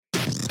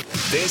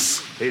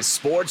This is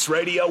Sports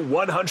Radio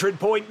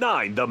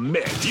 100.9 The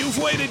Mix. You've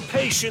waited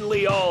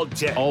patiently all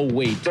day. Oh,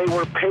 wait. They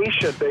were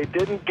patient. They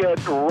didn't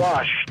get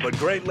rushed. But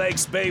Great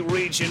Lakes Bay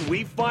region,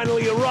 we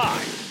finally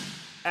arrived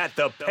at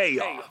the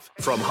Payoff.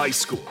 From high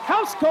school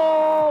House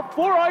call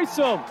for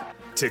Isom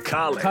to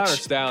college. Connor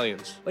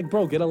Stallions. Like,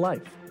 bro, get a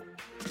life.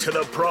 To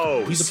the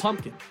pros. He's a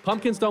pumpkin.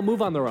 Pumpkins don't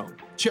move on their own.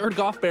 Jared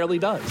Goff barely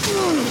does.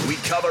 We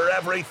cover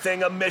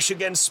everything a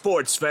Michigan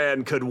sports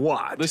fan could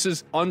want. This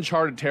is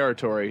uncharted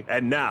territory.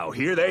 And now,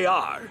 here they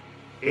are.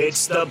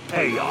 It's the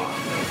Payoff.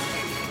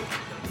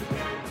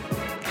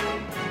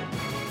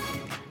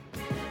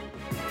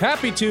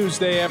 Happy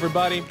Tuesday,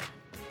 everybody.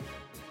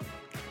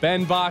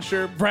 Ben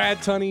Bosher, Brad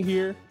Tunney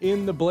here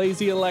in the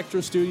Blazy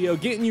Electro studio,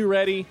 getting you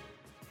ready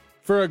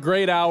for a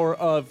great hour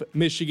of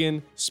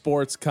Michigan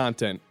sports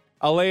content.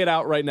 I'll lay it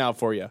out right now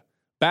for you.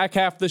 Back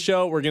half of the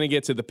show, we're going to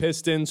get to the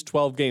Pistons'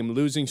 12-game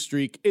losing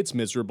streak. It's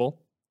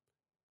miserable.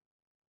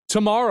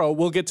 Tomorrow,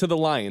 we'll get to the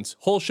Lions.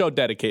 Whole show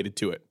dedicated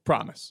to it.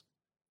 Promise.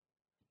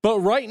 But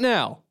right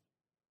now,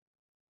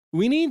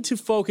 we need to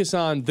focus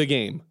on the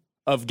game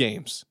of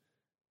games.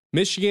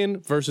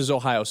 Michigan versus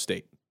Ohio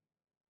State.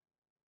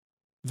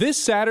 This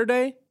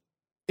Saturday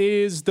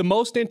is the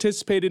most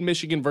anticipated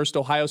Michigan versus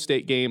Ohio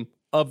State game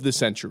of the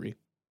century.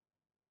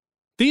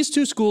 These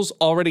two schools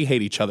already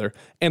hate each other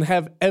and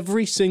have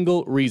every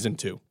single reason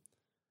to.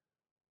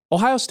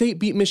 Ohio State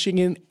beat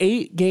Michigan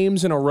 8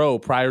 games in a row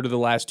prior to the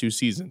last 2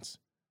 seasons.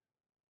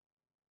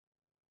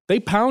 They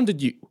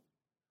pounded you.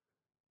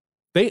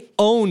 They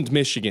owned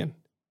Michigan.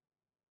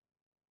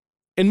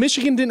 And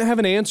Michigan didn't have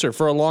an answer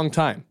for a long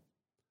time.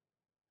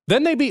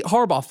 Then they beat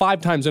Harbaugh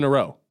 5 times in a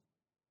row.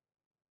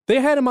 They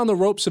had him on the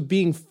ropes of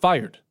being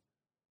fired.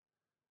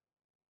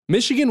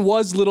 Michigan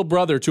was little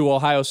brother to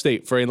Ohio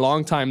State for a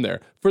long time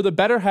there, for the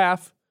better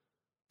half,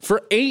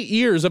 for 8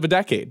 years of a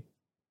decade.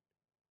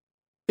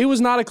 It was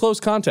not a close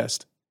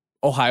contest.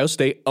 Ohio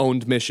State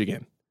owned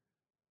Michigan.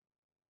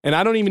 And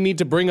I don't even need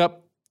to bring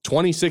up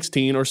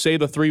 2016 or say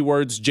the 3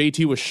 words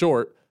JT was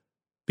short,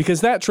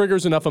 because that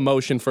triggers enough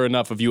emotion for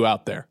enough of you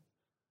out there.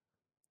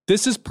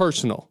 This is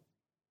personal.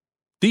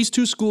 These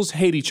two schools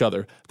hate each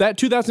other. That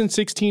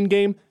 2016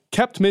 game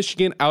kept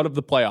Michigan out of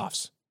the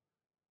playoffs.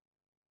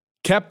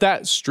 Kept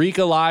that streak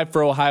alive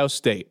for Ohio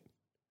State.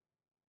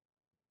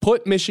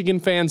 Put Michigan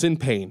fans in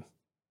pain.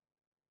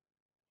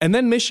 And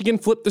then Michigan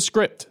flipped the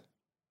script.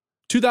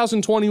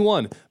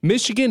 2021,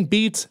 Michigan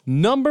beats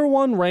number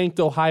 1 ranked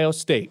Ohio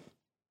State.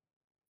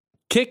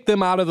 Kicked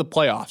them out of the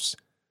playoffs.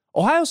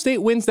 Ohio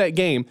State wins that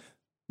game.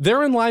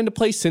 They're in line to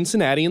play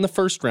Cincinnati in the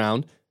first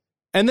round.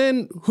 And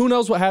then who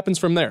knows what happens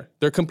from there.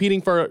 They're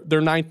competing for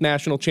their 9th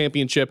national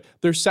championship,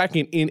 their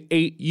 2nd in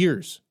 8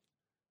 years.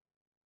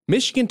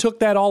 Michigan took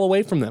that all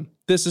away from them.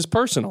 This is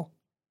personal.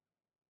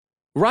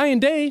 Ryan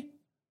Day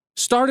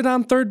started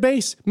on third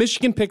base.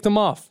 Michigan picked him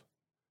off.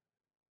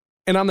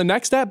 And on the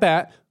next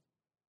at-bat,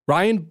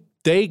 Ryan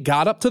Day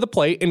got up to the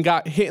plate and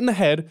got hit in the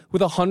head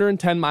with a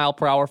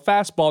 110-mile-per-hour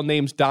fastball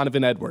named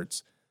Donovan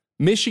Edwards.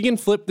 Michigan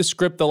flipped the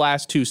script the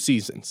last 2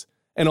 seasons,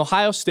 and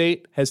Ohio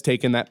State has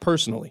taken that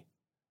personally.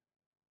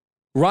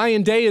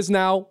 Ryan Day is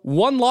now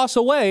 1 loss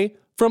away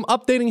from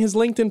updating his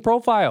LinkedIn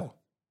profile.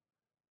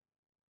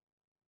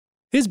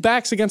 His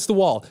back's against the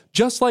wall,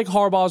 just like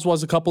Harbaugh's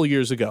was a couple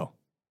years ago.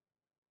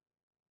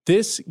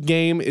 This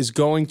game is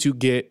going to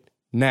get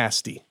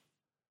nasty.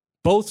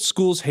 Both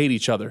schools hate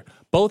each other.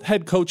 Both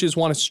head coaches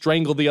want to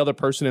strangle the other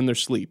person in their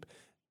sleep.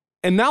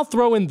 And now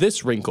throw in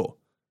this wrinkle.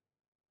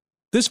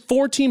 This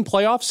 4-team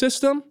playoff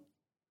system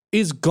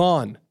is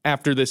gone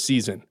after this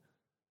season.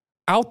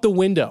 Out the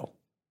window.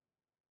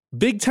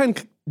 Big Ten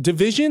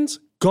divisions,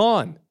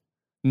 gone.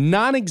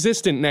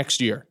 Non-existent next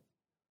year.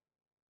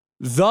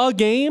 The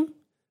game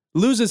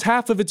loses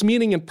half of its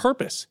meaning and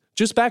purpose.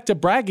 Just back to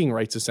bragging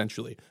rights,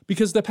 essentially.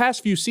 Because the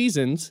past few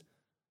seasons,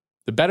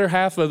 the better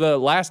half of the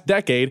last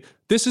decade,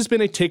 this has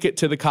been a ticket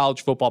to the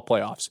college football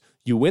playoffs.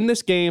 You win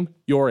this game,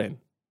 you're in.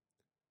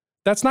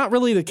 That's not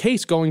really the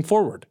case going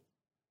forward.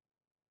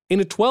 In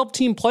a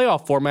 12-team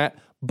playoff format,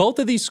 both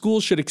of these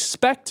schools should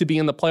expect to be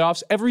in the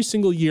playoffs every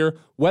single year,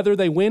 whether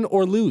they win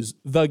or lose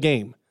the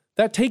game.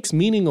 That takes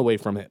meaning away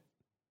from it.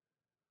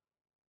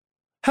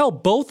 Hell,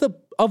 both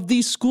of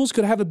these schools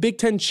could have a Big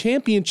Ten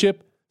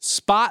championship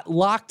spot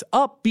locked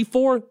up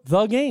before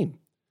the game.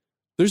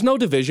 There's no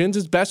divisions.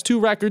 It's best 2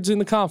 records in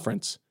the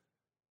conference.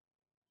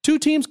 2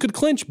 teams could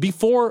clinch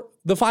before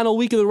the final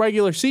week of the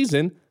regular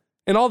season,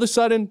 and all of a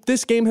sudden,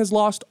 this game has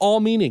lost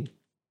all meaning.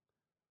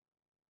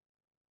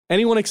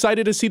 Anyone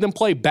excited to see them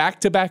play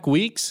back-to-back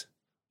weeks?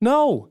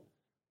 No,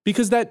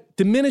 because that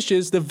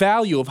diminishes the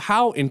value of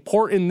how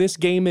important this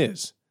game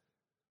is.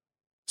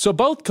 So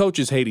both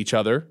coaches hate each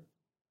other.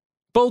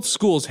 Both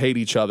schools hate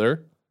each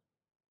other.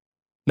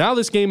 Now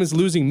this game is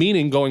losing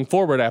meaning going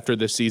forward after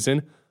this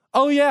season.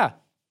 Oh, yeah.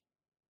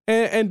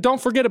 And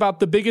don't forget about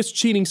the biggest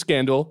cheating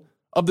scandal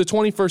of the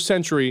 21st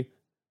century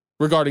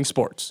regarding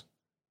sports.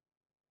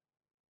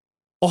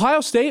 Ohio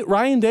State,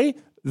 Ryan Day,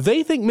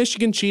 they think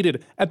Michigan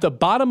cheated at the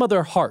bottom of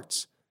their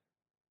hearts.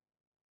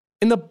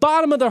 In the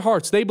bottom of their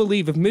hearts, they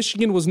believe if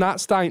Michigan was not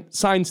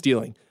sign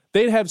stealing,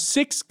 they'd have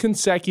 6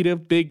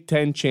 consecutive Big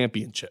Ten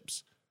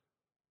championships.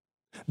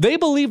 They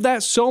believe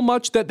that so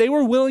much that they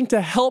were willing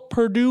to help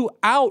Purdue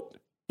out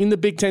in the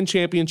Big Ten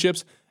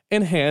championships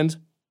and hand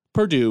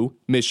Purdue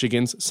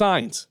Michigan's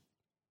signs.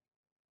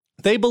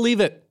 They believe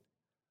it.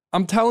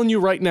 I'm telling you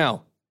right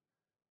now.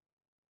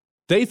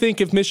 They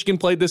think if Michigan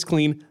played this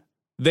clean,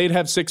 they'd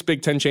have 6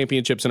 Big Ten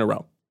championships in a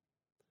row.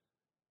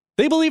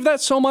 They believe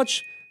that so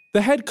much,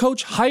 the head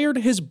coach hired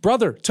his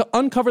brother to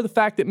uncover the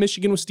fact that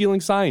Michigan was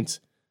stealing signs.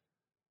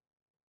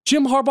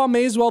 Jim Harbaugh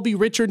may as well be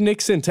Richard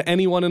Nixon to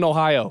anyone in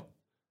Ohio.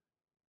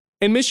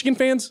 And Michigan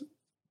fans,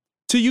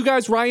 to you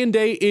guys, Ryan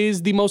Day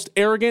is the most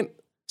arrogant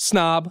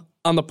snob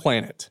on the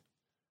planet.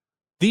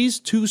 These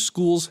two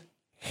schools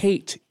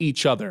hate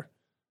each other.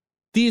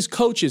 These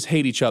coaches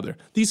hate each other.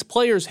 These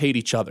players hate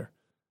each other.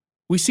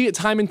 We see it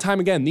time and time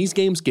again. These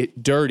games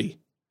get dirty.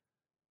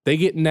 They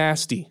get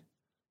nasty.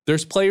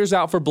 There's players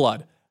out for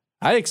blood.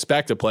 I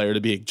expect a player to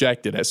be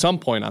ejected at some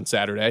point on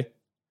Saturday.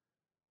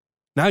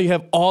 Now you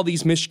have all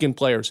these Michigan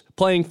players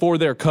playing for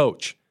their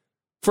coach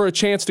for a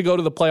chance to go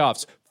to the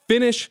playoffs,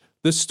 finish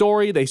the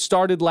story they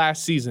started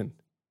last season,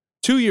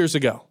 2 years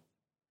ago.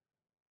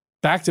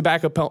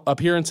 Back-to-back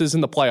appearances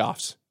in the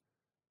playoffs.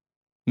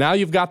 Now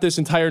you've got this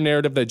entire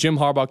narrative that Jim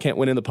Harbaugh can't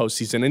win in the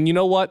postseason. And you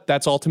know what?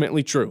 That's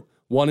ultimately true.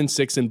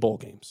 1-6 in bowl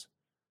games.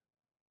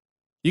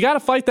 You got to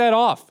fight that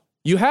off.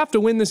 You have to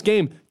win this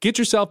game. Get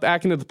yourself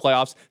back into the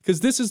playoffs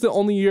because this is the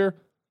only year,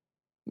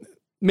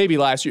 maybe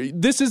last year,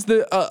 this is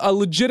a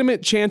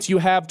legitimate chance you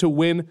have to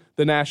win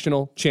the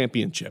national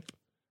championship.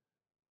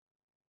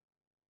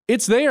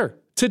 It's there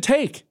to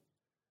take.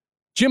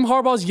 Jim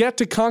Harbaugh's yet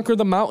to conquer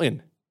the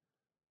mountain.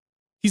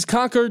 He's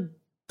conquered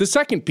the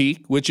second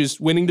peak, which is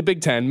winning the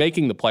Big Ten,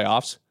 making the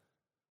playoffs.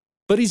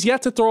 But he's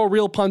yet to throw a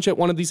real punch at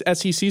one of these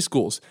SEC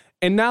schools.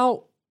 And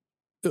now,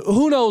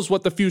 who knows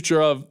what the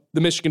future of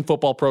the Michigan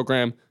football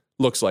program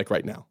looks like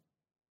right now?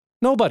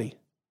 Nobody.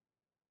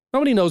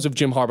 Nobody knows if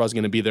Jim Harbaugh's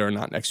going to be there or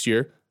not next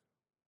year.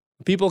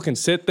 People can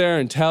sit there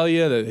and tell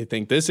you that they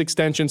think this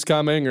extension's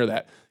coming or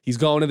that he's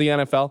going to the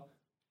NFL.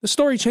 The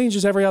story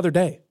changes every other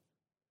day.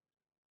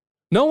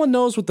 No one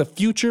knows what the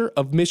future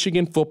of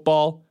Michigan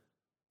football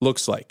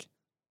looks like,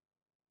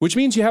 which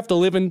means you have to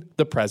live in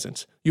the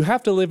present. You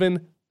have to live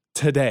in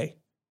today.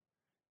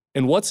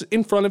 And what's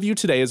in front of you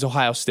today is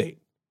Ohio State.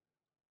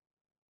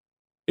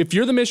 If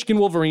you're the Michigan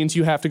Wolverines,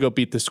 you have to go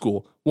beat this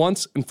school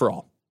once and for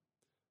all.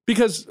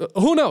 Because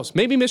who knows?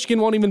 Maybe Michigan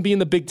won't even be in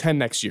the Big Ten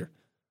next year.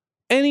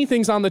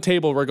 Anything's on the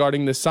table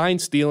regarding the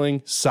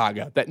sign-stealing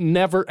saga that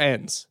never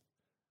ends.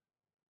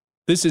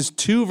 This is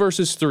 2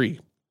 versus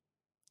 3.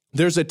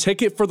 There's a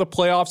ticket for the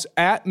playoffs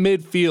at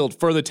midfield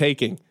for the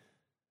taking.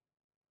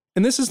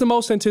 And this is the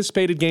most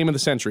anticipated game of the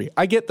century.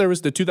 I get there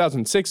was the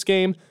 2006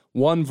 game,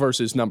 1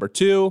 versus number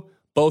 2,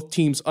 both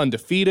teams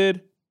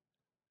undefeated.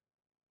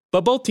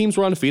 But both teams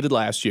were undefeated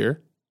last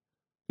year.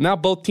 Now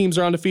both teams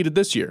are undefeated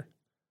this year.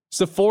 It's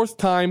the 4th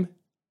time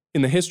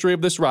in the history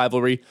of this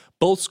rivalry,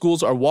 both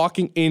schools are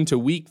walking into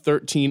Week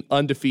 13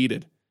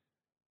 undefeated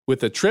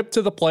with a trip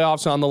to the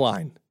playoffs on the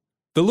line.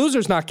 The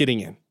loser's not getting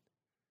in.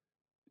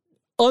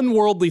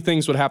 Unworldly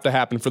things would have to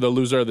happen for the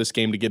loser of this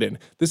game to get in.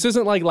 This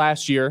isn't like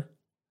last year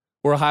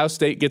where Ohio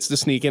State gets to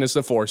sneak in as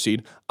the 4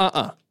 seed.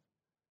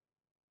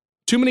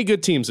 Too many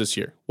good teams this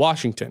year.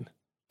 Washington,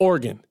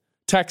 Oregon,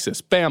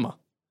 Texas, Bama.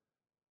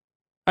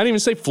 I didn't even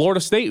say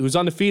Florida State, who's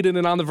undefeated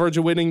and on the verge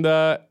of winning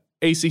the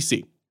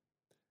ACC.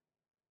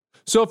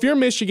 So if you're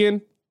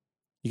Michigan,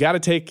 you got to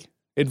take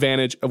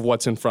advantage of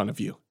what's in front of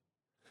you.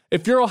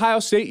 If you're Ohio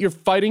State, you're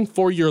fighting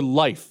for your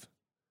life.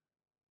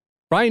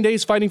 Ryan Day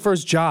is fighting for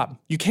his job.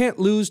 You can't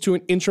lose to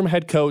an interim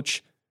head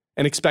coach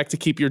and expect to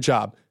keep your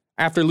job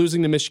after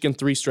losing to Michigan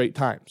 3 straight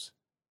times.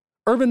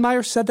 Urban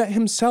Meyer said that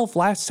himself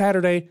last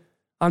Saturday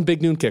on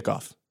Big Noon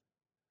Kickoff.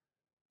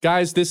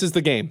 Guys, this is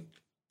the game.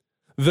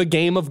 The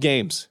game of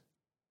games.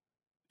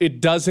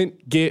 It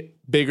doesn't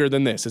get bigger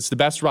than this. It's the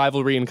best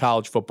rivalry in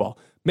college football.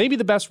 Maybe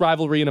the best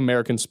rivalry in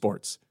American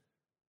sports.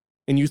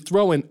 And you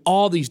throw in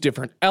all these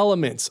different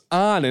elements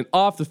on and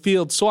off the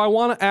field. So I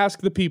want to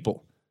ask the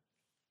people.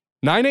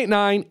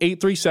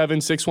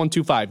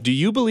 989-837-6125. Do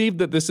you believe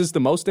that this is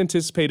the most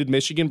anticipated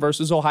Michigan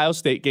versus Ohio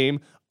State game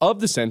of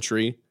the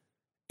century?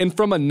 And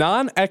from a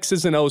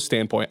non-X's and O's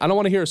standpoint, I don't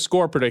want to hear a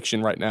score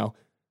prediction right now.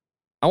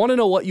 I want to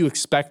know what you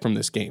expect from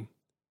this game.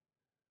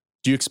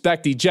 Do you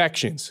expect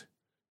ejections?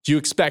 Do you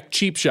expect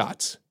cheap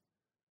shots?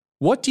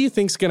 What do you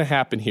think is going to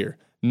happen here?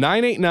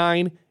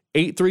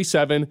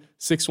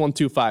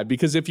 989-837-6125.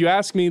 Because if you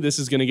ask me, this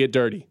is going to get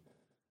dirty.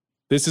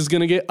 This is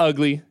going to get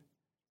ugly.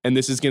 And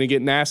this is going to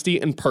get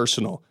nasty and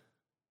personal.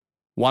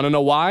 Want to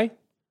know why?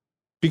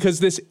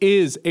 Because this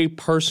is a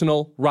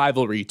personal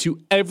rivalry to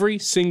every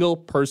single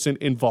person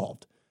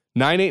involved.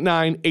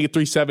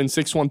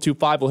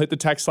 989-837-6125. We'll hit the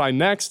text line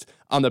next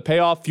on The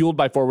Payoff, fueled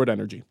by Forward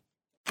Energy.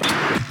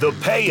 The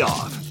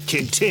Payoff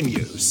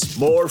continues.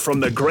 More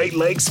from the Great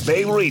Lakes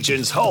Bay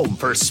region's home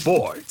for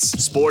sports.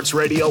 Sports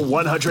Radio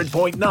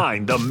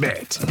 100.9 The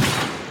Mitt.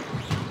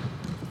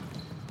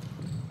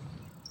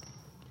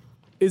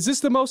 Is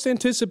this the most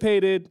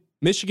anticipated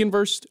Michigan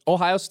versus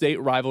Ohio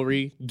State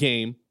rivalry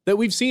game that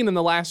we've seen in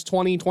the last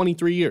 20,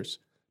 23 years?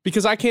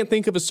 Because I can't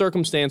think of a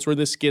circumstance where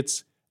this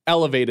gets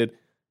elevated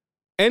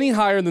any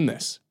higher than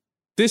this.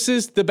 This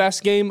is the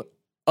best game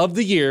of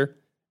the year.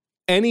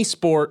 Any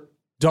sport,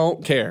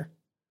 don't care.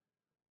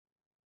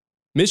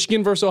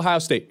 Michigan versus Ohio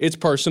State. It's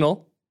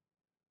personal.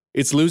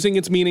 It's losing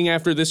its meaning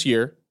after this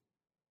year.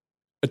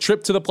 A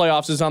trip to the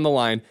playoffs is on the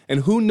line,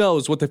 and who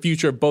knows what the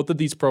future of both of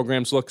these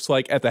programs looks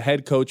like at the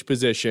head coach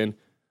position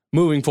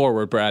moving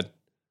forward, Brad.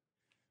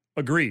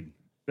 Agreed.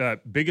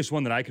 Biggest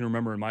one that I can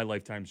remember in my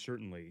lifetime,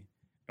 certainly.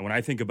 And when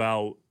I think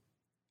about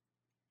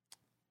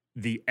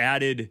the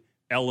added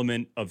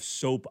element of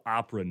soap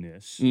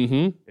opera-ness,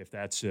 if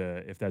that's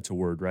a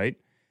word, right?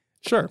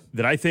 Sure.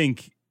 That I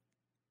think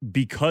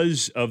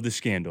because of the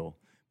scandal,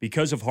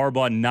 because of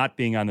Harbaugh not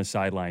being on the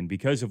sideline,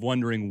 because of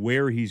wondering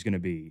where he's going to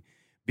be,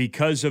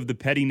 because of the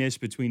pettiness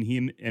between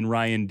him and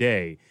Ryan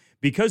Day,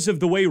 because of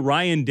the way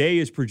Ryan Day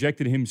has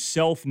projected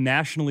himself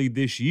nationally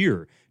this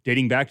year,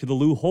 dating back to the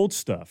Lou Holtz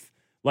stuff.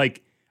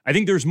 Like, I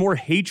think there's more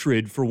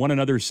hatred for one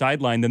another's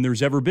sideline than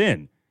there's ever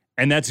been.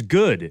 And that's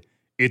good.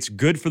 It's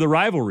good for the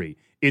rivalry.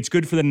 It's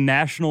good for the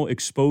national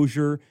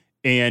exposure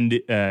and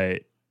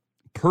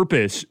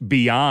purpose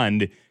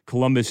beyond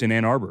Columbus and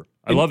Ann Arbor.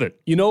 I love it.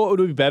 You know what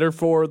would be better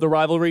for the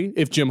rivalry?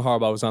 If Jim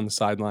Harbaugh was on the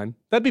sideline.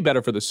 That'd be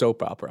better for the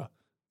soap opera.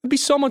 It'd be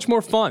so much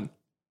more fun.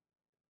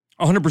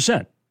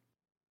 100%.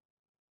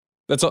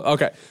 That's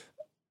okay.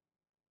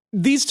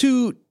 These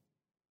two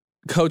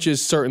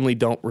coaches certainly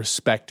don't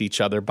respect each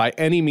other by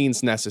any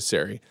means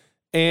necessary.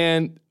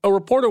 And a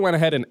reporter went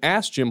ahead and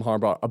asked Jim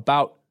Harbaugh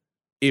about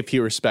if he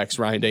respects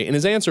Ryan Day, and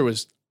his answer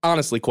was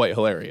honestly quite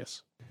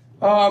hilarious.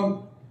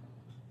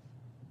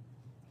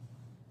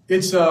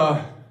 It's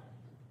all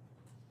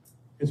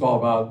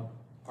about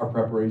our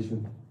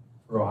preparation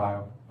for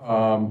Ohio.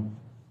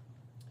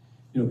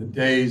 The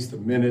days, the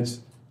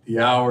minutes, the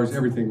hours,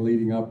 everything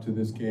leading up to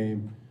this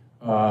game.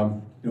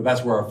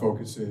 That's where our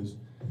focus is.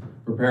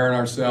 Preparing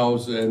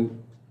ourselves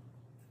and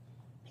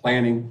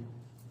planning,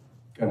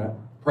 kind of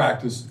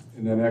practice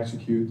and then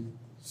execute.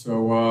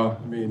 So,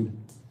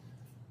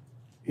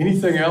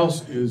 anything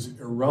else is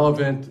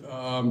irrelevant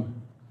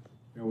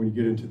when you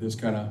get into this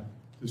kind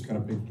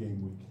of big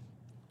game week.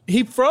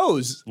 He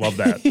froze. Love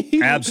that.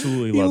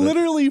 Absolutely love it. He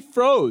literally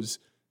froze.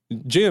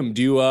 Jim,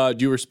 do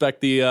you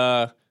respect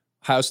the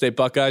Ohio State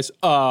Buckeyes?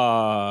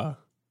 No.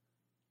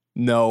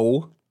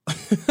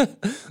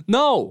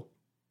 No.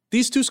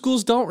 These two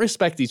schools don't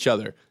respect each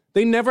other.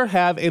 They never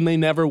have and they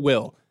never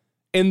will.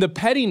 And the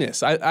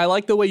pettiness, I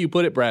like the way you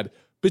put it, Brad,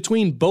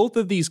 between both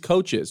of these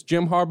coaches,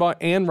 Jim Harbaugh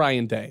and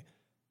Ryan Day,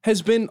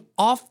 has been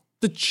off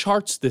the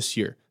charts this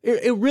year.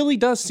 It really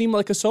does seem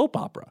like a soap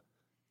opera.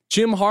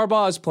 Jim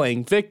Harbaugh is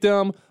playing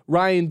victim.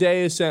 Ryan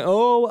Day is saying,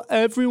 oh,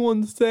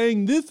 everyone's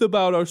saying this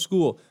about our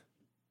school.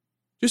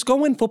 Just go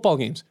win football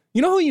games.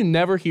 You know who you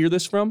never hear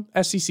this from?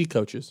 SEC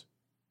coaches.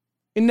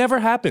 It never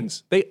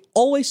happens. They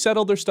always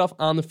settle their stuff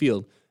on the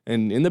field.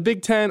 And in the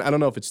Big Ten, I don't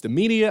know if it's the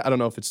media. I don't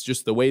know if it's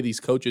just the way these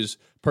coaches'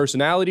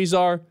 personalities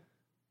are.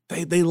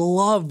 They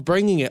love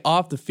bringing it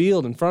off the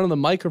field, in front of the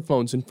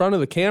microphones, in front of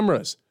the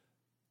cameras.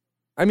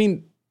 I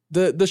mean,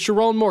 the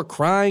Sharon Moore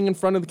crying in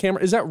front of the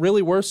camera, is that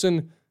really worse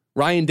than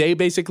Ryan Day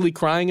basically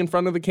crying in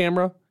front of the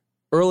camera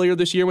earlier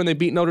this year when they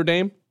beat Notre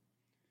Dame?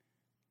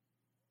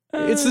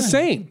 It's the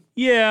same.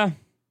 Yeah.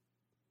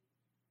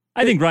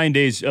 I think Ryan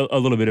Day's a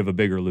little bit of a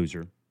bigger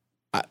loser.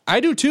 I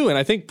do too, and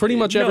I think pretty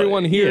much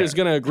everyone here is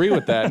going to agree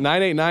with that.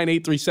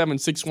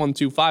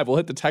 989-837-6125. We'll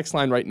hit the text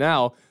line right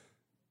now.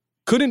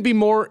 Couldn't be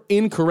more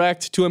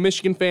incorrect to a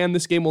Michigan fan.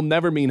 This game will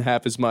never mean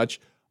half as much.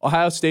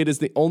 Ohio State is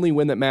the only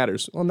win that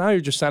matters. Well, now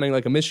you're just sounding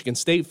like a Michigan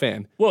State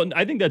fan. Well,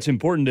 I think that's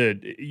important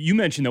you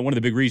mentioned that one of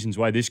the big reasons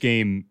why this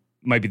game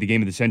might be the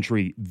game of the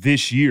century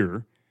this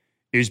year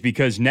is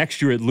because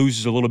next year it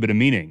loses a little bit of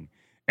meaning.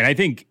 And I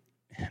think,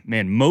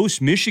 man,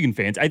 most Michigan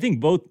fans, I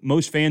think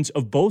most fans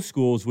of both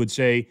schools would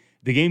say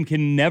the game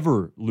can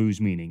never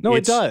lose meaning. No,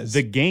 it does.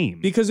 The game.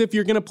 Because if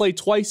you're going to play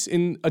twice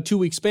in a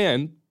 2-week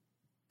span,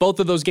 both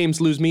of those games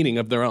lose meaning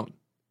of their own.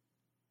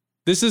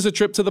 This is a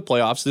trip to the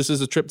playoffs. This is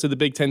a trip to the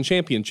Big Ten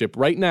championship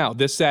right now,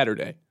 this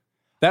Saturday.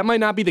 That might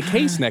not be the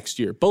case next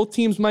year. Both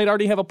teams might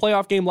already have a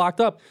playoff game locked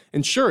up.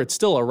 And sure, it's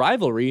still a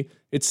rivalry.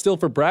 It's still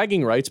for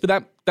bragging rights,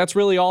 but that's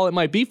really all it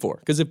might be for.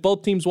 Because if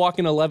both teams walk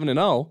in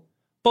 11-0,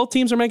 both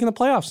teams are making the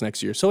playoffs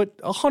next year. So it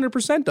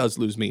 100% does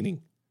lose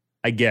meaning.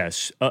 I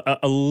guess.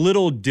 A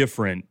little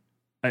different.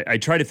 I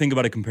try to think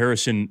about a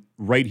comparison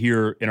right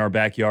here in our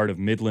backyard of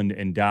Midland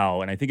and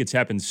Dow, and I think it's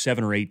happened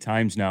 7 or 8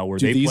 times now where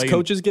Do these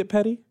coaches get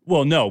petty?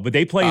 Well, no, but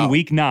they play in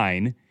week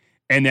 9,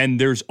 and then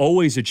there's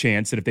always a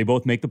chance that if they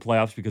both make the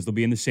playoffs because they'll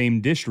be in the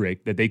same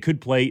district, that they could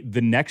play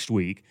the next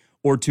week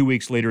or 2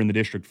 weeks later in the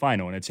district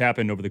final. And it's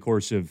happened over the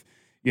course of,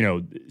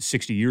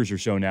 60 years or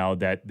so now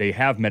that they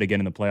have met again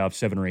in the playoffs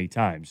 7 or 8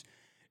 times.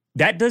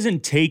 That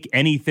doesn't take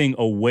anything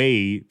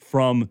away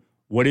from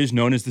what is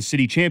known as the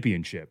city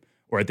championship,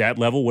 or at that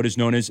level, what is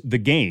known as the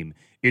game.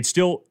 It's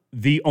still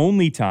the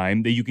only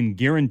time that you can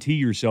guarantee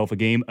yourself a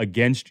game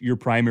against your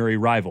primary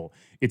rival.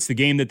 It's the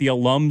game that the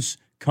alums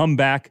come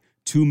back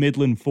to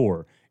Midland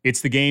for.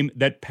 It's the game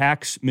that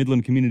packs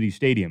Midland Community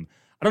Stadium.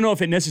 I don't know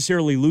if it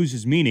necessarily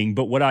loses meaning,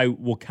 but what I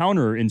will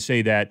counter and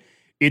say that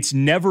it's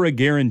never a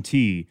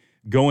guarantee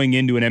going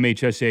into an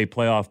MHSA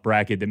playoff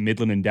bracket that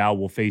Midland and Dow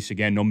will face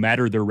again, no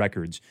matter their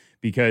records,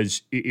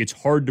 because it's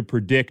hard to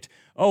predict,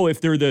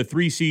 if they're the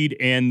 3 seed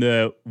and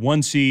the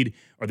 1 seed,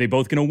 are they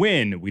both going to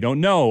win? We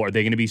don't know. Are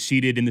they going to be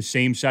seated in the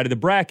same side of the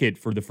bracket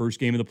for the first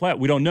game of the playoff?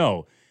 We don't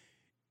know.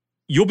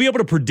 You'll be able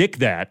to predict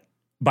that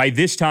by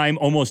this time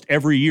almost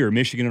every year,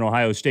 Michigan and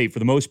Ohio State, for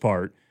the most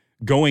part,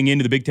 going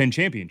into the Big Ten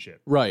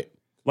championship. Right.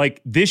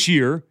 Like this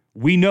year,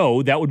 we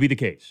know that would be the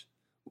case.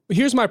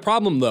 Here's my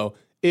problem, though.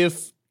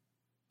 If,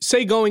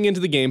 say, going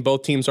into the game,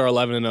 both teams are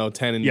 11-0,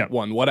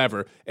 10-1,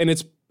 whatever, and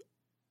it's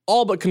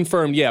all but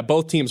confirmed,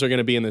 both teams are going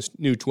to be in this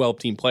new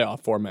 12-team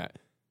playoff format,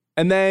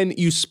 and then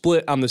you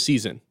split on the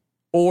season.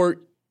 Or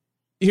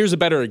here's a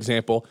better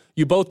example.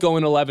 You both go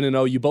in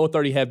 11-0. You both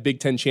already have Big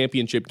Ten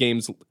championship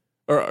games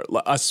or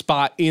a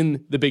spot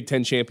in the Big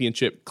Ten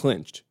championship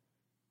clinched.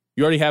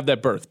 You already have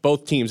that berth.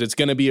 Both teams, it's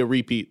going to be a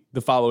repeat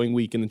the following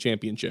week in the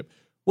championship.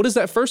 What does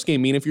that first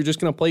game mean if you're just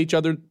going to play each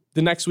other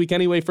the next week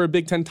anyway for a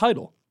Big Ten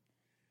title?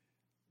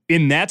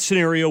 In that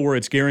scenario where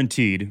it's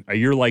guaranteed, a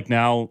year like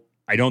now,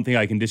 I don't think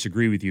I can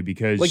disagree with you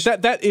because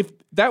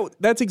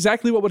that's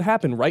exactly what would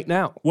happen right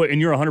now. Well, and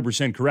you're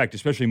 100% correct,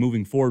 especially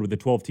moving forward with the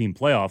 12-team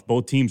playoff.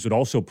 Both teams would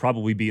also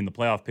probably be in the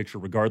playoff picture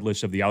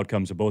regardless of the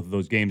outcomes of both of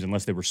those games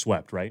unless they were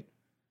swept, right?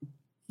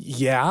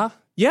 Yeah.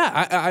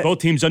 Both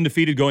teams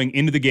undefeated going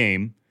into the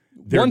game.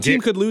 One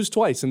team could lose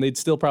twice and they'd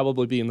still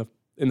probably be in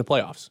the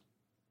playoffs.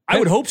 I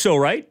would hope so,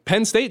 right?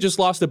 Penn State just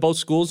lost at both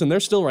schools and they're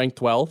still ranked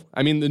 12.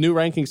 I mean, the new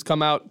rankings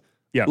come out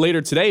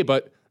later today,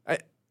 but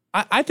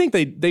I think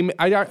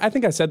I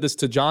think I said this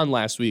to John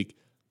last week.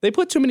 They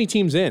put too many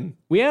teams in.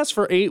 We asked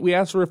for 8, we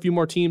asked for a few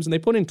more teams, and they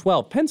put in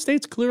 12. Penn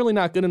State's clearly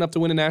not good enough to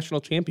win a national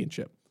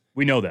championship.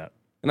 We know that.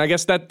 And I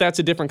guess that's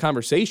a different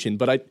conversation,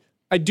 but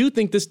I do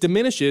think this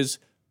diminishes,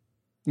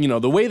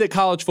 the way that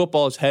college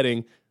football is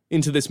heading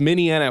into this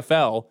mini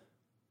NFL,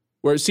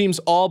 where it seems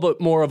all but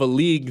more of a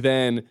league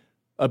than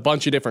a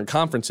bunch of different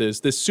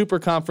conferences. This super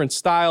conference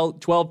style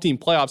 12-team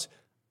playoffs,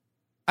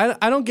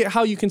 I don't get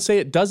how you can say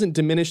it doesn't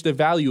diminish the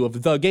value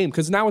of the game,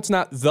 because now it's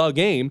not the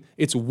game,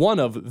 it's one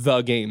of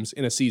the games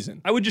in a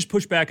season. I would just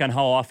push back on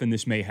how often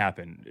this may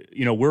happen.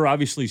 We're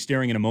obviously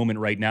staring at a moment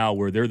right now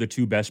where they're the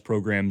 2 best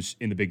programs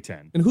in the Big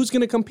Ten. And who's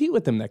going to compete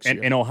with them next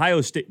year? And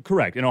Ohio State,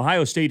 correct. And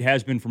Ohio State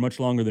has been for much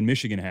longer than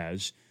Michigan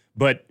has.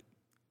 But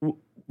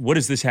what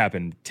does this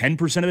happen?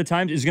 10% of the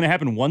time? Is it going to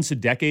happen once a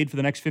decade for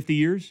the next 50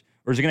 years?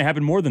 Or is it going to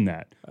happen more than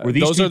that?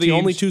 Those are the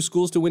only 2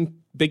 schools to win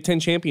Big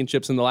Ten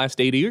championships in the last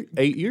 8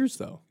 years,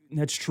 though.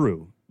 That's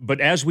true. But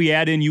as we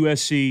add in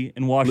USC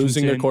and Washington,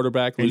 losing their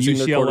quarterback, losing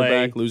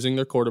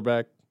their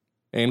quarterback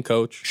and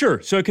coach. Sure.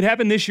 So it could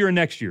happen this year and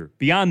next year.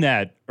 Beyond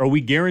that,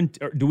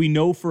 do we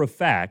know for a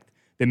fact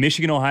that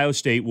Michigan, Ohio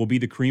State will be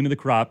the cream of the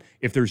crop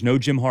if there's no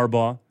Jim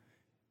Harbaugh?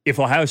 If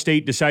Ohio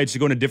State decides to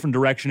go in a different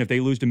direction, if they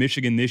lose to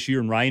Michigan this year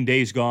and Ryan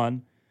Day's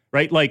gone,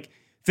 right? Like,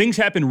 things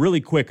happen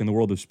really quick in the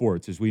world of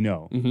sports, as we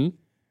know. Mm-hmm.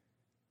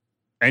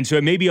 And so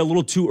it may be a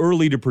little too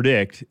early to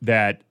predict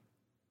that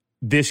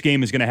this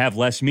game is going to have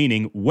less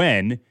meaning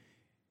when,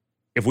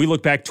 if we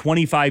look back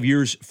 25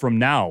 years from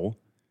now,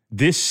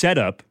 this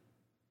setup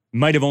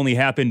might have only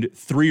happened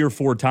 3 or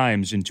 4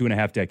 times in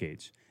 2.5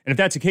 decades. And if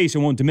that's the case, it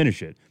won't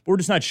diminish it. But we're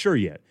just not sure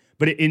yet.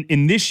 But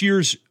in this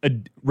year's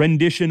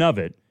rendition of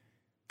it,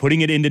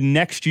 putting it into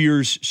next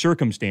year's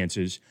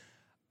circumstances,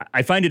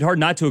 I find it hard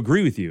not to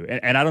agree with you.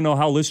 And I don't know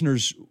how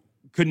listeners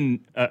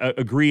couldn't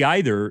agree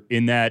either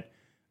in that,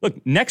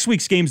 look, next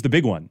week's game's the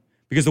big one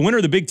because the winner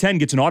of the Big Ten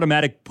gets an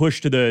automatic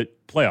push to the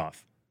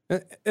playoff.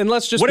 And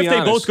let's just What be if they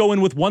honest. both go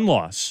in with 1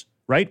 loss,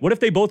 right? What if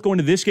they both go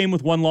into this game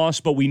with 1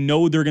 loss, but we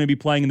know they're going to be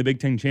playing in the Big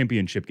Ten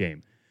championship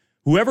game?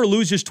 Whoever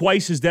loses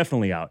twice is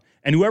definitely out.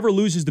 And whoever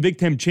loses the Big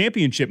Ten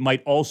championship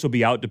might also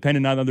be out,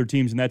 depending on other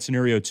teams in that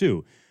scenario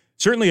too.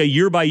 Certainly a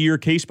year-by-year,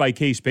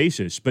 case-by-case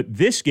basis. But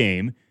this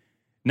game,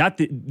 not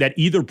that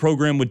either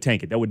program would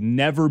tank it. That would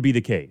never be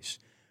the case.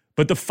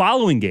 But the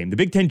following game, the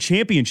Big Ten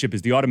championship,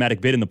 is the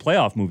automatic bid in the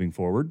playoff moving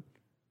forward.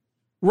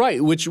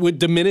 Right, which would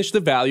diminish the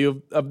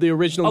value of the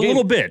original game. A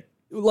little bit.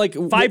 Like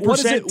 5%, what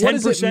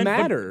 10%, does it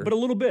matter? But a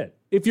little bit.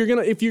 If you're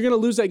gonna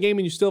lose that game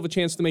and you still have a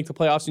chance to make the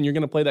playoffs and you're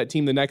gonna play that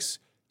team the next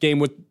game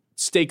with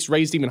stakes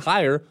raised even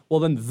higher, well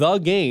then the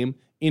game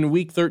in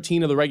week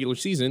 13 of the regular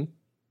season,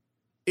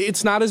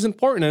 it's not as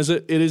important as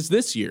it is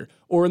this year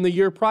or in the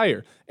year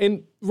prior.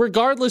 And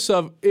regardless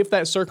of if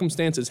that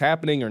circumstance is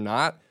happening or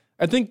not,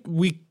 I think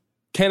we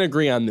can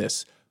agree on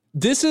this.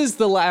 This is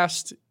the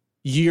last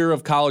year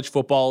of college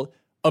football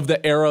of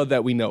the era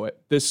that we know it.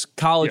 This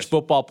college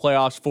football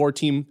playoffs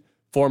 4-team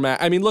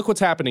format. I mean, look what's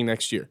happening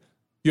next year.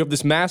 You have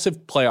this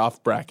massive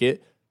playoff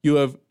bracket. You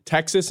have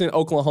Texas and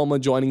Oklahoma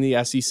joining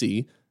the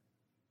SEC.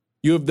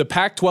 You have the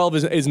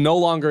Pac-12 is no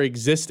longer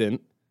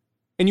existent.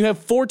 And you have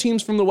 4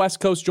 teams from the West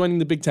Coast joining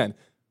the Big Ten.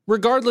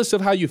 regardless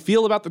of how you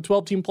feel about the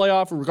 12-team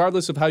playoff,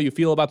 regardless of how you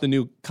feel about the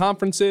new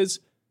conferences,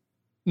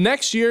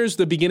 next year is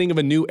the beginning of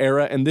a new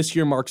era, and this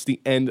year marks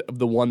the end of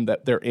the one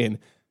that they're in.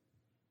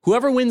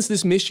 Whoever wins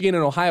this Michigan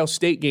and Ohio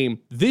State game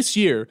this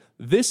year,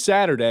 this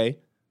Saturday,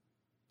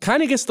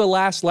 kind of gets the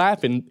last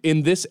laugh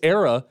in this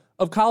era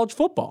of college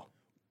football.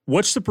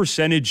 What's the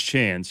percentage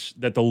chance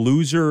that the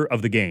loser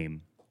of the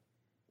game,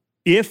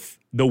 if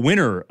the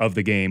winner of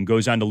the game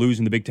goes on to lose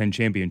in the Big Ten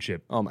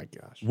championship? Oh, my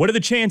gosh. What are the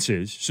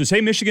chances? So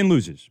say Michigan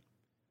loses,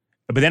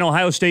 but then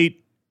Ohio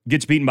State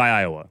gets beaten by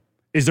Iowa.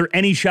 Is there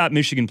any shot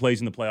Michigan plays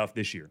in the playoff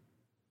this year?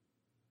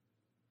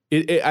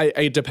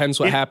 It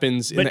depends what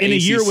happens in the ACC. But in a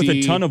year with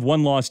a ton of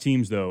one-loss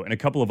teams, though, and a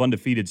couple of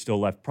undefeated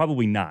still left,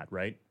 probably not,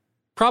 right?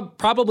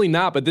 Probably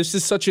not, but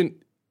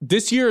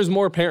this year is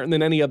more apparent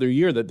than any other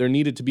year that there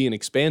needed to be an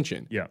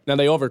expansion. Yeah. Now,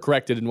 they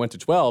overcorrected and went to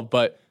 12,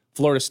 but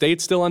Florida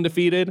State's still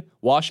undefeated.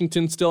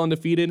 Washington's still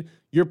undefeated.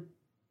 You're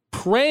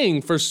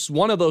praying for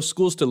one of those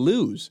schools to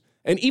lose.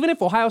 And even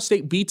if Ohio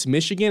State beats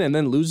Michigan and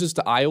then loses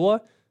to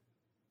Iowa,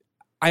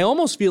 I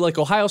almost feel like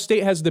Ohio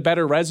State has the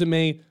better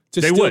resume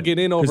to still get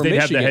in over Michigan.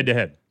 Because they'd have the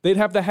head-to-head. They'd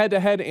have the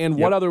head-to-head, and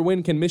what other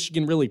win can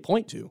Michigan really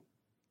point to?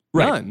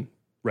 Right. None.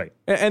 Right.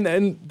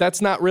 And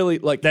that's not really,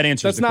 like, that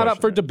answers that's the not question,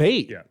 up for right?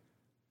 debate. Yeah.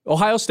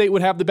 Ohio State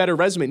would have the better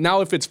resume.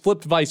 Now, if it's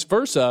flipped vice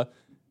versa,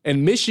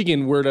 and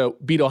Michigan were to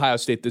beat Ohio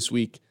State this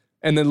week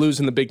and then lose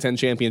in the Big Ten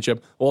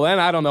championship, well, then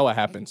I don't know what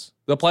happens.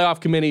 The playoff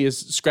committee is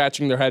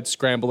scratching their heads,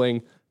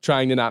 scrambling,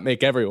 trying to not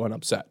make everyone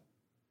upset.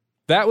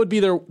 That would be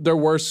their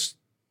worst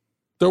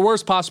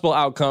possible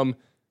outcome,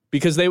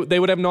 because they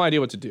would have no idea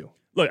what to do.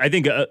 Look, I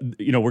think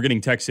we're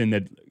getting texts in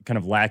that kind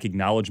of lack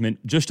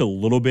acknowledgement just a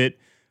little bit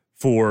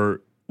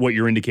for what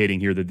you're indicating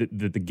here, that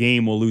the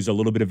game will lose a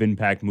little bit of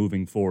impact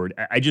moving forward.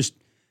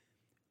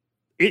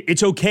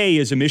 It's okay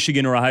as a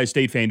Michigan or Ohio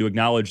State fan to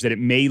acknowledge that it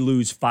may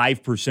lose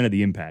 5% of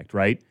the impact,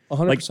 right?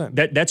 100%.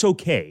 Like that's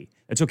okay.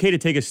 It's okay to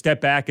take a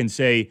step back and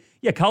say,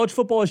 yeah, college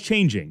football is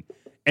changing.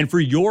 And for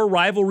your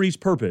rivalry's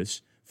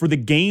purpose, for the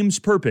game's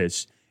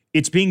purpose,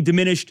 it's being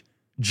diminished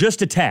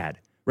just a tad,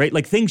 right?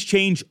 Like, things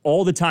change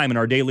all the time in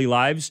our daily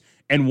lives,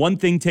 and one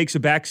thing takes a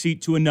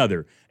backseat to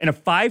another. And a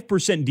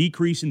 5%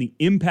 decrease in the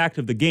impact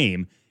of the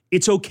game,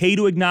 it's okay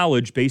to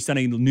acknowledge based on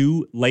a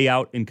new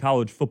layout in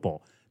college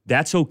football.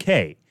 That's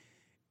okay.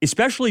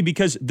 Especially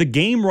because the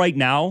game right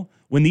now,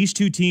 when these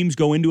two teams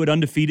go into it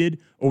undefeated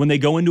or when they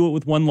go into it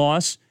with one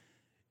loss,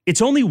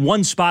 it's only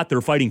one spot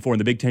they're fighting for in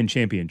the Big Ten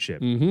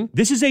championship. Mm-hmm.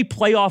 This is a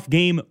playoff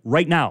game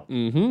right now.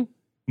 Mm-hmm.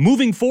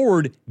 Moving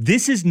forward,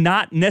 this is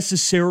not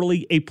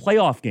necessarily a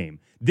playoff game.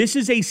 This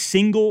is a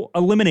single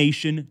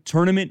elimination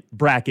tournament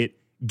bracket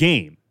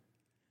game.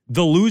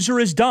 The loser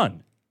is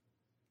done.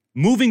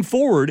 Moving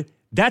forward,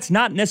 that's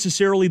not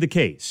necessarily the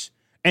case.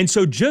 And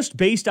so just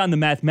based on the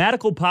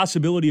mathematical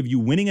possibility of you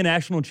winning a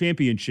national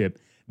championship,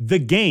 the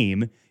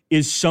game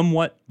is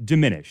somewhat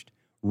diminished.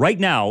 Right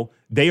now,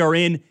 they are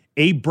in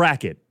a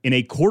bracket, in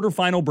a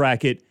quarterfinal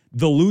bracket.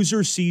 The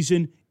loser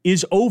season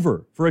is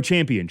over for a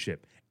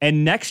championship.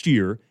 And next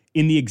year,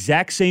 in the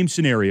exact same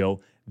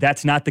scenario,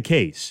 that's not the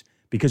case,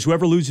 because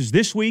whoever loses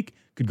this week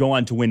could go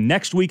on to win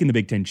next week in the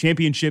Big Ten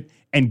championship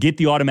and get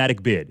the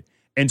automatic bid.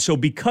 And so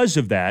because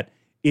of that,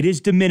 it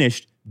is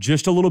diminished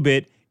just a little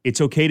bit.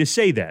 It's okay to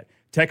say that.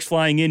 Text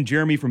flying in,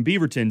 Jeremy from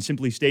Beaverton,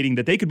 simply stating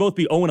that they could both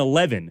be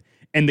 0-11,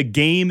 and the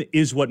game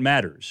is what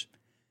matters.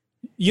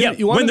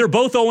 When they're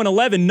both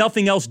 0-11,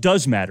 nothing else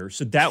does matter.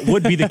 So that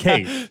would be the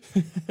case.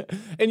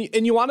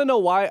 And you want to know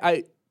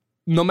why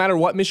no matter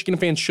what, Michigan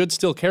fans should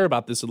still care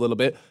about this a little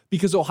bit,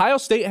 because Ohio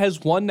State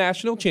has one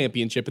national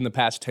championship in the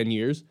past 10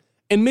 years,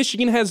 and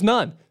Michigan has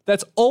none.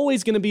 That's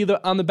always going to be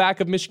on the back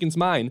of Michigan's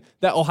mind,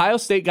 that Ohio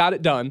State got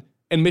it done,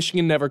 and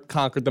Michigan never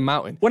conquered the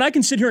mountain. When I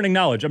can sit here and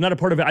acknowledge I'm not a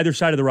part of either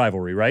side of the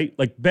rivalry, right?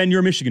 Like, Ben, you're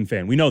a Michigan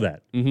fan. We know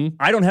that. Mm-hmm.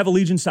 I don't have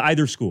allegiance to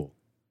either school.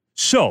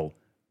 So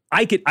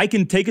I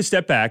can take a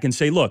step back and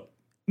say, look,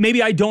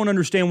 maybe I don't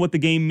understand what the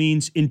game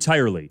means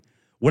entirely.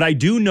 What I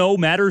do know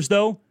matters,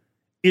 though,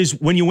 is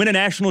when you win a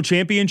national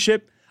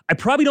championship, I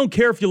probably don't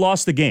care if you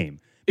lost the game.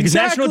 Because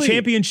national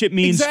championship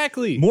means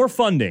more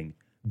funding,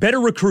 better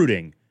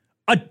recruiting,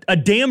 a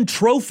damn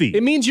trophy.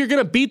 It means you're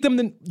going to beat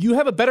them. You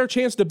have a better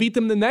chance to beat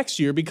them the next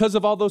year because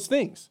of all those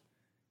things.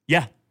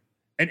 Yeah.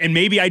 And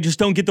maybe I just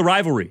don't get the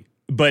rivalry.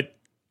 But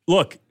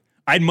look,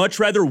 I'd much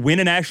rather win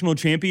a national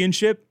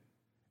championship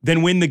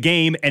than win the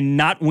game and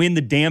not win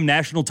the damn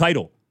national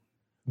title.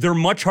 They're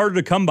much harder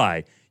to come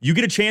by. You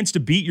get a chance to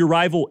beat your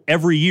rival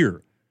every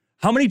year.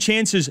 How many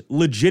chances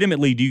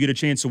legitimately do you get a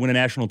chance to win a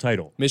national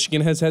title?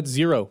 Michigan has had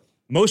 0.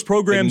 Most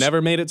programs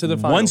never made it to the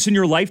final. Once in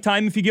your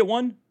lifetime if you get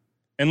one.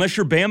 Unless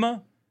you're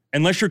Bama,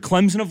 unless you're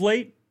Clemson of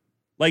late.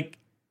 Like,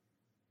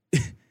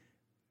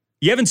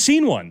 you haven't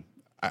seen one.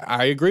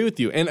 I agree with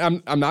you.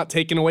 And I'm not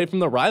taking away from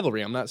the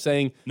rivalry. I'm not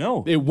saying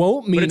no. It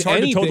won't mean anything. But it's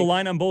hard to toe the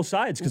line on both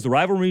sides because the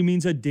rivalry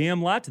means a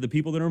damn lot to the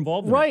people that are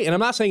involved in it. Right, and I'm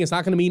not saying it's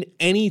not going to mean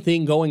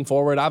anything going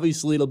forward.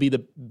 Obviously, it'll be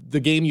the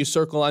game you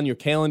circle on your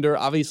calendar.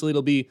 Obviously,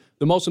 it'll be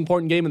the most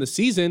important game of the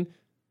season.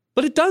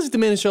 But it does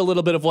diminish a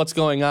little bit of what's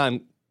going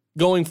on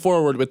going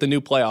forward with the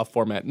new playoff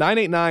format.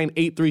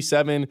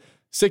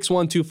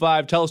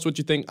 989-837-6125. Tell us what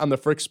you think on the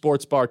Frick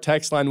Sports Bar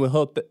text line.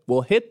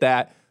 We'll hit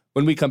that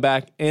when we come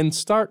back and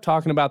start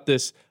talking about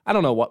this. I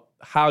don't know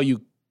how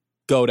you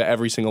go to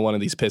every single one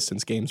of these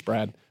Pistons games,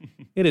 Brad.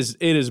 It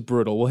is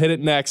brutal. We'll hit it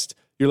next.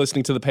 You're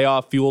listening to The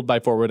Payoff, fueled by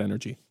Forward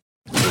Energy.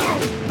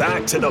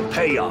 Back to The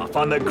Payoff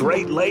on the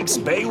Great Lakes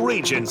Bay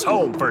region's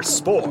home for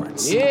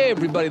sports. Yeah,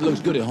 everybody looks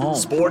good at home.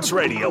 Sports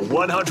Radio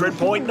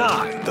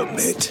 100.9 The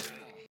Mitt.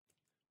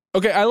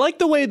 Okay, I like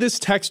the way this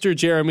texter,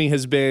 Jeremy,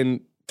 has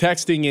been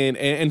texting in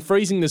and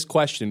phrasing this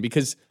question,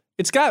 because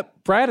it's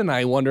got Brad and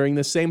I wondering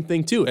the same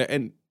thing too.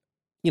 And,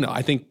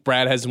 I think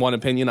Brad has one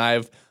opinion. I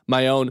have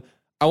my own.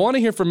 I want to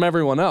hear from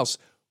everyone else.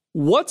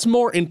 What's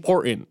more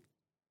important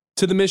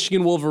to the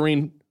Michigan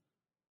Wolverine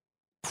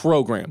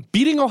program,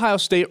 beating Ohio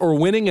State or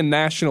winning a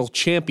national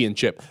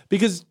championship?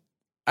 Because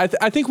I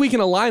think we can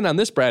align on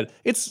this, Brad.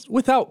 It's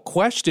without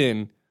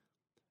question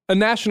a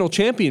national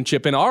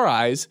championship in our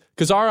eyes,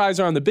 because our eyes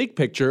are on the big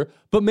picture.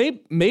 But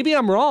maybe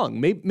I'm wrong.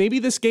 Maybe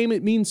this game,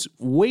 it means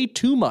way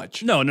too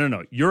much. No.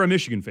 You're a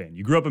Michigan fan.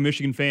 You grew up a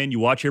Michigan fan. You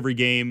watch every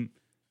game.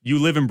 You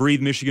live and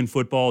breathe Michigan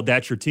football.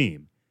 That's your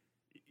team.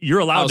 You're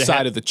allowed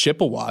outside of the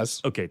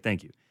Chippewas. Okay,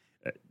 thank you.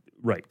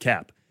 Right,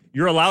 Cap.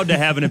 You're allowed to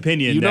have an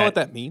opinion. You know what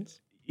that means?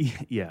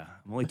 Yeah,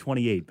 I'm only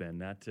 28, Ben,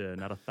 not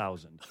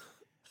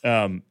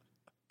 1,000.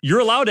 You're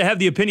allowed to have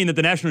the opinion that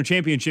the national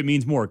championship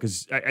means more,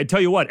 because I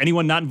tell you what,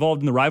 anyone not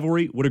involved in the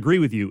rivalry would agree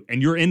with you,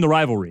 and you're in the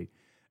rivalry.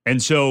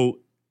 And so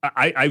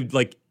I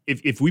like,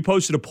 if we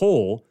posted a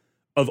poll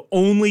of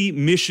only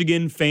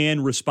Michigan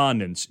fan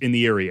respondents in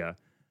the area,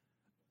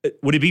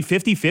 would it be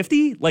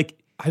 50-50? Like,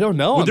 I don't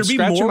know. Would there be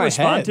more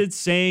respondents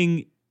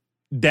saying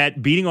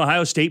that beating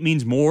Ohio State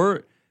means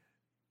more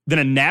than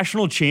a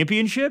national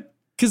championship?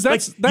 Because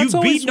that's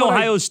you've beaten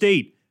Ohio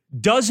State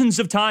dozens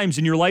of times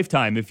in your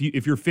lifetime if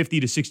you're 50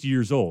 to 60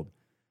 years old.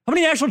 How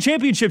many national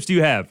championships do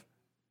you have?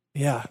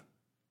 Yeah,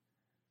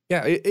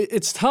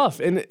 it's tough.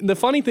 And the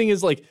funny thing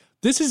is, like,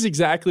 this is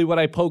exactly what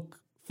I poke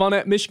fun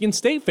at Michigan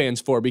State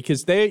fans for,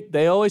 because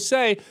they always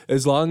say,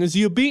 as long as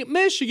you beat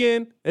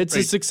Michigan, it's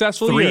a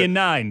successful 3 year. and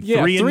 9.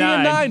 Yeah, 3 and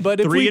 9. But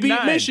if we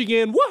beat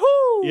Michigan,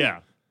 woohoo!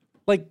 Yeah.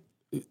 Like,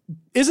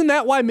 isn't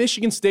that why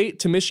Michigan State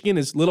to Michigan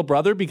is little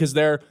brother? Because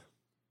their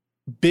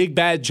big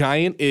bad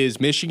giant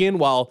is Michigan,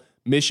 while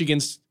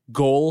Michigan's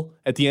goal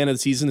at the end of the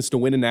season is to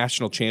win a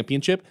national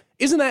championship.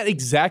 Isn't that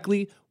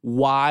exactly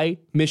why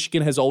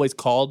Michigan has always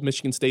called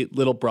Michigan State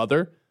little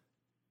brother?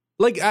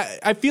 Like,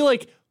 I feel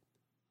like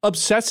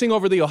obsessing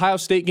over the Ohio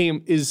State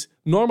game is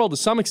normal to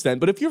some extent,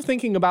 but if you're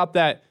thinking about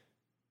that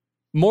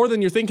more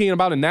than you're thinking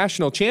about a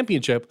national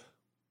championship,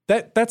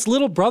 that's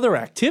little brother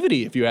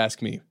activity, if you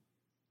ask me.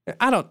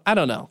 I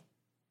don't know.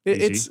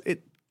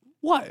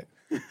 What?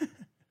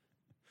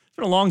 It's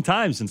been a long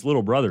time since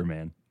little brother,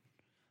 man.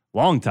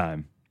 Long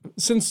time.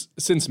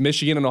 Since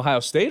Michigan and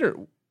Ohio State,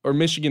 or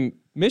Michigan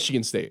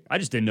State? I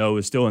just didn't know it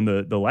was still in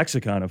the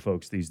lexicon of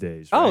folks these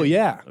days. Right? Oh,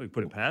 yeah. We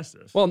put it past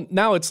us. Well,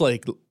 now it's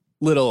like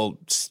little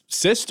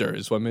sister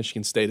is what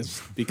Michigan State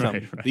has become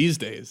right. these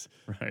days.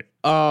 Right.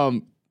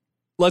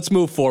 Let's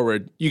move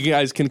forward. You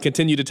guys can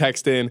continue to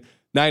text in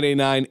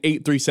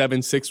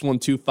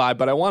 989-837-6125,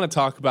 but I want to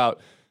talk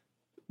about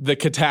the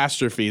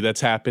catastrophe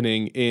that's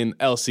happening in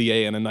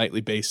LCA on a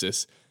nightly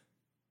basis.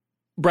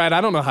 Brad,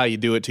 I don't know how you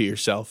do it to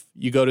yourself.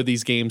 You go to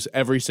these games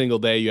every single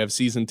day. You have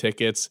season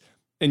tickets,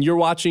 and you're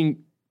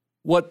watching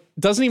what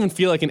doesn't even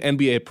feel like an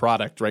NBA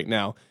product right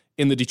now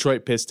in the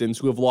Detroit Pistons,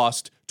 who have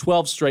lost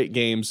 12 straight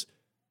games.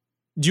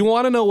 Do you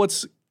want to know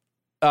what's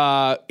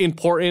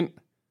important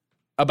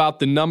about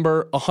the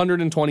number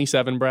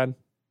 127, Brad?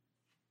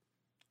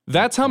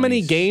 That's how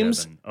many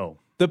games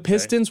the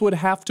Pistons would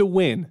have to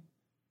win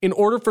in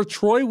order for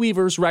Troy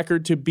Weaver's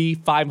record to be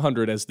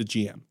 500 as the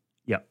GM.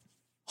 Yep.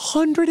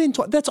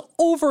 120. That's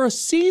over a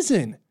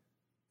season.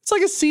 It's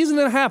like a season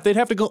and a half. They'd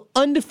have to go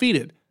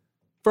undefeated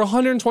for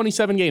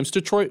 127 games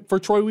for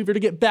Troy Weaver to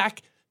get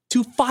back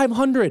to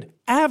 500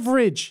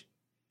 average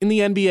in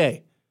the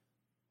NBA.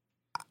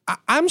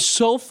 I'm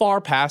so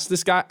far past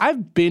this guy.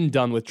 I've been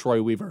done with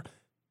Troy Weaver,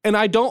 and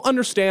I don't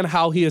understand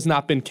how he has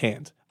not been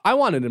canned. I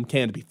wanted him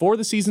canned before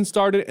the season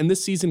started, and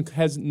this season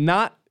has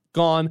not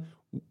gone.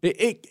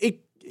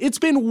 It's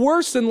been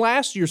worse than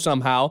last year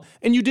somehow,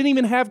 and you didn't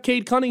even have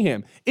Cade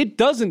Cunningham. It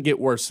doesn't get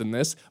worse than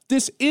this.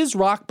 This is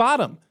rock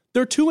bottom.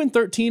 They're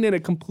 2-13, and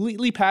it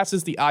completely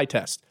passes the eye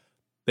test.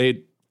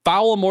 They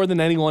foul more than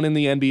anyone in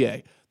the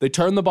NBA. They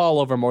turn the ball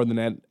over more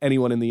than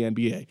anyone in the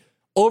NBA.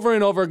 Over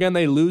and over again,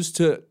 they lose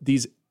to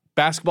these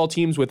basketball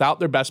teams without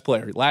their best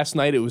player. Last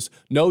night, it was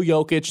no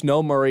Jokic,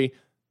 no Murray,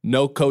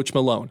 no Coach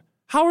Malone.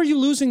 How are you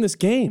losing this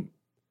game?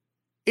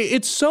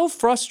 It's so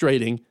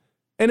frustrating.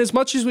 And as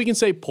much as we can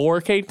say,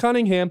 poor Cade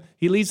Cunningham,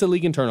 he leads the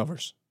league in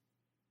turnovers.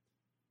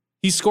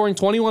 He's scoring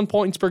 21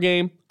 points per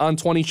game on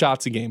 20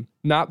 shots a game.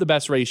 Not the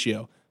best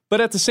ratio.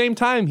 But at the same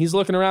time, he's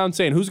looking around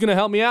saying, who's going to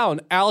help me out?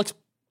 And Alec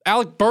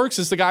Burks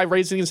is the guy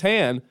raising his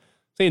hand,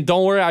 saying,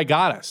 don't worry, I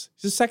got us.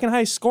 He's the second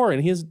highest scorer,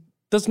 and he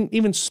doesn't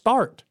even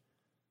start.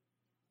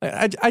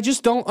 I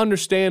just don't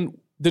understand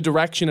the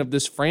direction of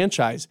this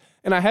franchise,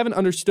 and I haven't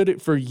understood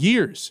it for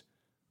years.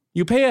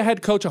 You pay a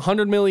head coach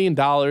 $100 million,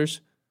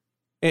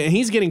 and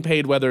he's getting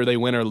paid whether they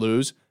win or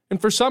lose. And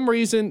for some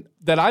reason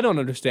that I don't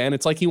understand,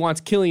 it's like he wants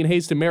Killian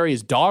Hayes to marry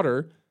his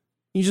daughter.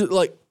 He's just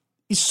like,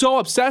 he's so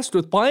obsessed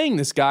with playing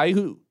this guy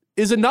who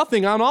is a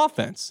nothing on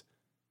offense.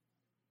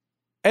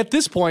 At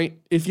this point,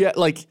 if you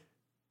like,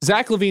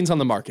 Zach LaVine's on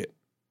the market,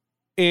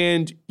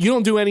 and you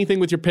don't do anything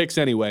with your picks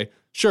anyway.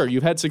 Sure,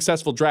 you've had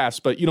successful drafts,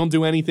 but you don't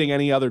do anything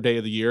any other day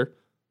of the year.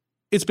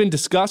 It's been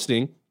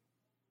disgusting.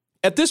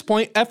 At this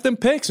point, F them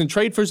picks and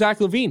trade for Zach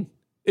LaVine.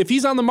 If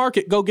he's on the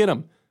market, go get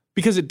him,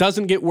 because it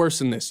doesn't get worse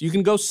than this. You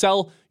can go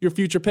sell your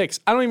future picks.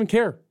 I don't even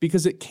care,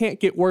 because it can't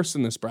get worse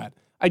than this, Brad.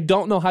 I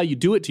don't know how you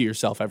do it to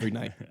yourself every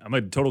night. I'm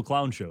a total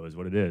clown show is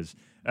what it is.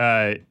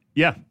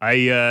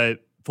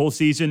 Full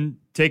season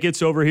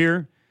tickets over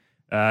here.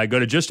 I go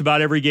to just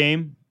about every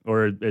game,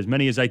 or as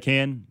many as I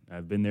can.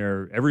 I've been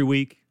there every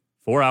week,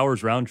 4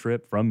 hours round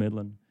trip from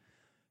Midland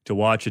to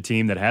watch a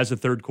team that has a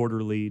third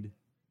quarter lead.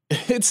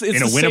 It's in a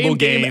the winnable same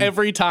game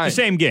every time. The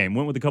same game.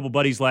 Went with a couple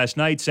buddies last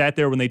night, sat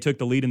there when they took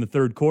the lead in the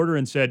third quarter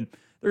and said,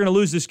 they're going to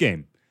lose this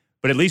game.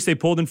 But at least they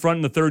pulled in front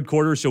in the third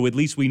quarter, so at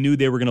least we knew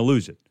they were going to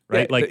lose it,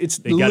 right? Yeah, it's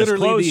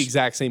literally the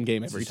exact same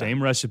game every time.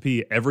 Same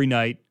recipe every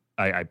night.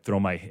 I throw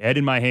my head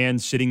in my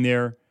hands sitting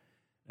there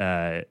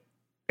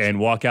and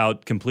walk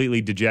out completely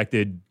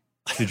dejected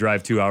to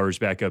drive 2 hours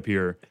back up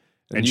here.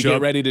 And you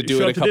get ready to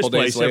do it a couple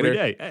days later.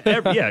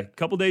 Every day. A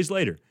couple days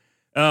later.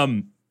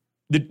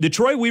 The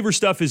Troy Weaver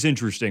stuff is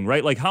interesting,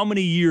 right? Like, how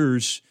many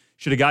years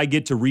should a guy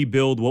get to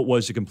rebuild what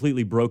was a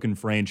completely broken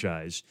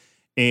franchise?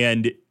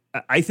 And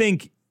I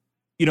think,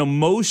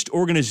 most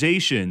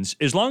organizations,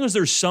 as long as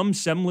there's some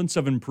semblance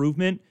of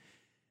improvement,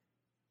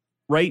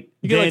 right?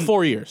 You get like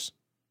 4 years.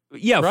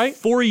 Yeah, right?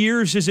 4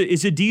 years is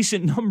a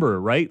decent number,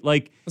 right?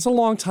 Like, that's a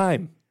long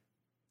time.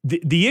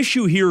 The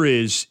issue here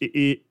is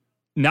it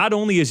not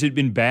only has it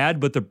been bad,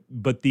 but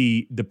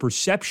the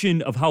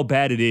perception of how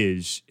bad it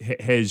is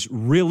has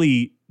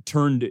really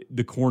turned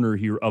the corner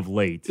here of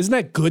late. Isn't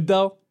that good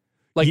though?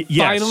 Like,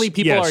 finally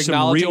people are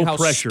acknowledging how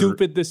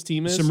stupid this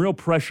team is. Some real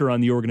pressure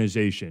on the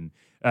organization.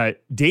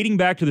 Dating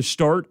back to the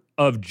start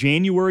of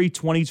January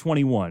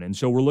 2021, and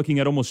so we're looking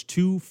at almost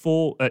 2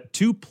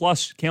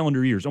 plus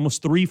calendar years,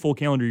 almost 3 full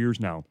calendar years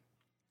now.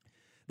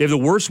 They have the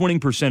worst winning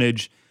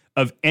percentage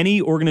of any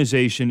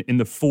organization in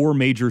the 4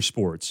 major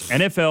sports: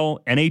 NFL,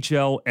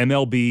 NHL,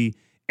 MLB,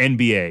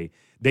 NBA.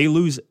 They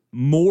lose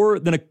more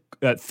than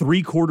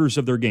 3/4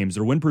 of their games.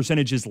 Their win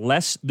percentage is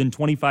less than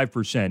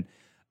 25%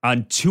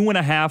 on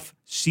 2.5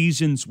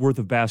 seasons worth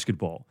of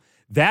basketball.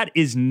 That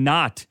is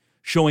not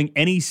showing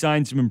any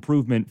signs of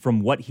improvement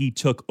from what he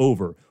took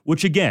over,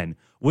 which again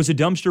was a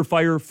dumpster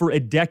fire for a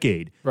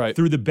decade. Right.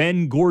 Through the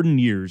Ben Gordon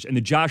years and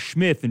the Josh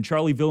Smith and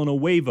Charlie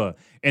Villanueva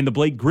and the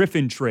Blake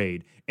Griffin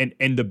trade and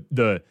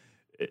the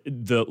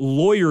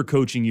lawyer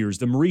coaching years,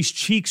 the Maurice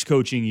Cheeks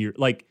coaching year,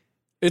 like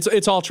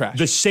it's all trash.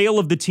 The sale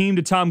of the team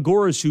to Tom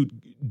Gores, who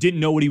didn't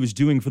know what he was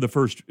doing for the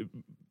first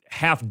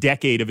half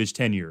decade of his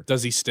tenure.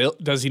 Does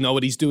he know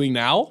what he's doing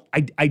now?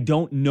 I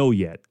don't know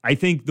yet. I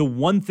think the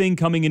one thing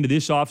coming into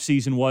this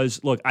offseason was,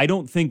 look, I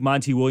don't think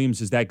Monty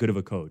Williams is that good of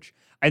a coach.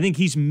 I think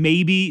he's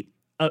maybe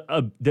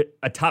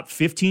a top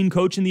 15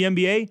 coach in the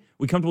NBA.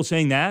 We comfortable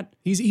saying that?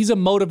 He's a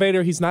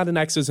motivator. He's not an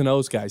X's and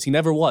O's guy. He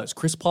never was.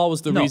 Chris Paul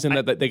was the reason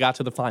that they got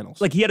to the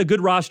finals. Like, he had a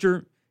good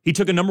roster. He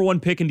took a number 1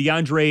 pick in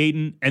DeAndre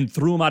Ayton and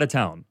threw him out of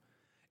town.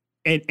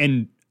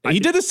 And he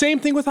did the same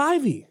thing with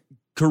Ivy.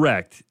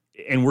 Correct.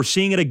 And we're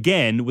seeing it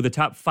again with a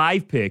top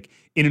 5 pick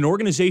in an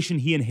organization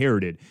he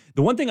inherited.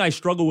 The one thing I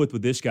struggle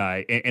with this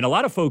guy, and a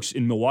lot of folks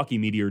in Milwaukee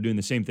media are doing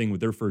the same thing with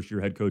their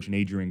first-year head coach,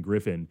 Adrian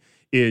Griffin,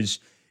 is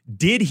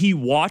did he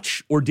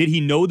watch or did he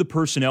know the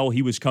personnel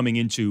he was coming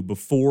into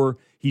before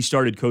he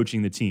started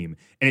coaching the team?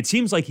 And it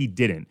seems like he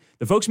didn't.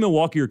 The folks in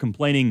Milwaukee are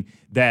complaining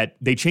that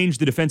they changed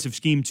the defensive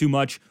scheme too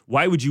much.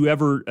 Why would you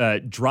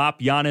ever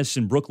drop Giannis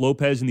and Brook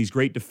Lopez and these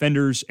great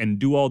defenders and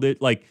do all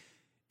that? Like,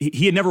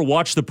 he had never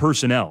watched the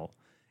personnel.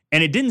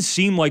 And it didn't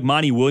seem like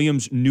Monty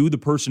Williams knew the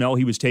personnel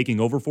he was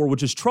taking over for,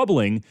 which is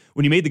troubling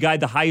when you made the guy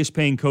the highest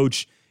paying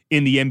coach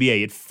in the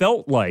NBA. It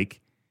felt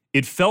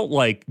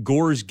like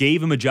Gores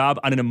gave him a job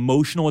on an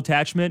emotional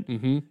attachment.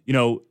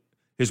 Mm-hmm.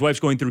 His wife's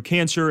going through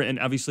cancer, and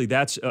obviously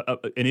that's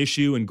an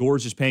issue, and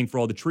Gores is paying for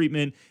all the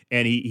treatment,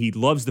 and he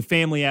loves the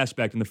family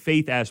aspect and the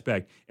faith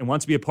aspect and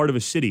wants to be a part of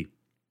a city.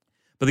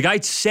 But the guy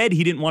said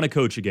he didn't want to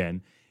coach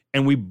again,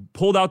 and we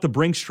pulled out the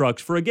Brinks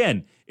trucks for,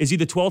 again, is he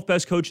the 12th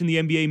best coach in the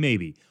NBA?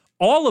 Maybe.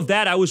 All of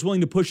that I was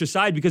willing to push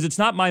aside because it's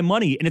not my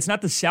money, and it's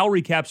not the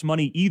salary cap's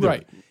money either.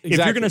 Right, exactly.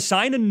 If you're going to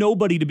sign a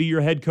nobody to be your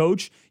head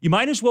coach, you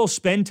might as well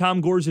spend Tom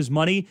Gores'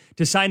 money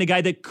to sign a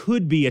guy that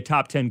could be a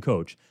top 10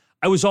 coach.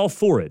 I was all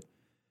for it,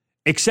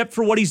 except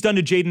for what he's done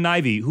to Jaden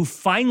Ivey, who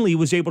finally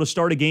was able to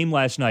start a game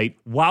last night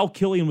while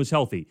Killian was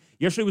healthy.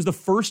 Yesterday was the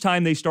first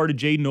time they started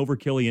Jaden over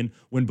Killian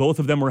when both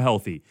of them were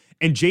healthy.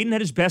 And Jaden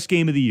had his best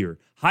game of the year,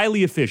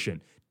 highly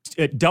efficient,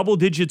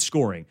 double-digit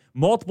scoring,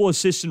 multiple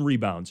assists and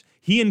rebounds.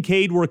 He and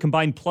Cade were a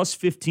combined plus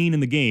 15 in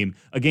the game,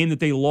 a game that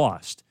they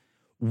lost.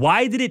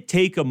 Why did it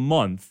take a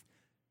month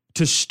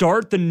to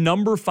start the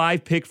number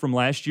 5 pick from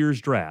last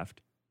year's draft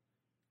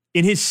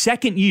in his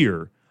second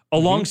year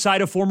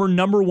alongside a former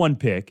number 1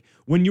 pick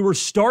when you were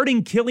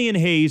starting Killian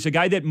Hayes, a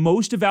guy that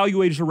most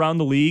evaluators around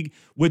the league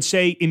would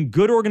say in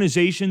good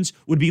organizations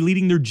would be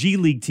leading their G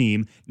League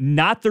team,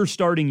 not their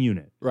starting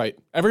unit? Right.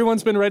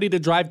 Everyone's been ready to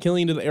drive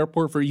Killian to the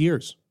airport for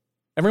years.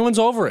 Everyone's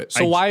over it.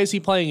 So why is he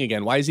playing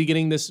again? Why is he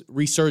getting this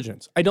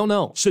resurgence? I don't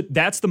know. So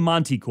that's the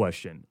Monty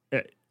question.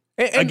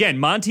 Again,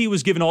 Monty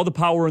was given all the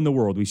power in the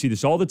world. We see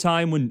this all the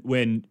time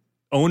when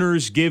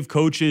owners give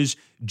coaches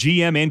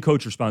GM and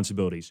coach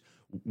responsibilities.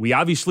 We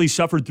obviously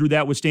suffered through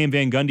that with Stan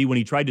Van Gundy when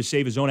he tried to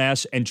save his own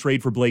ass and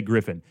trade for Blake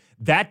Griffin.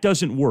 That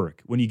doesn't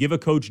work when you give a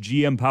coach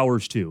GM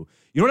powers too.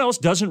 You know what else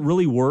doesn't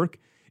really work?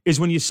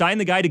 Is when you sign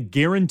the guy to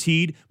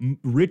guaranteed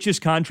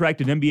richest contract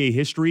in NBA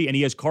history and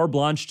he has carte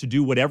blanche to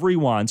do whatever he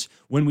wants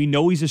when we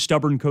know he's a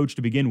stubborn coach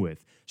to begin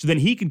with. So then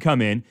he can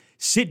come in,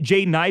 sit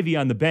Jaden Ivey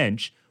on the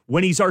bench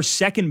when he's our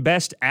second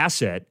best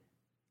asset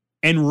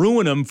and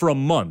ruin him for a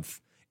month.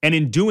 And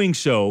in doing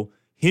so,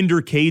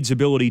 hinder Cade's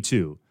ability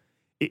too.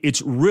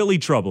 It's really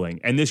troubling.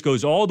 And this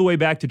goes all the way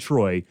back to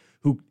Troy,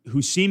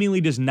 who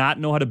seemingly does not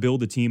know how to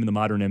build a team in the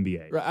modern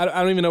NBA. I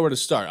don't even know where to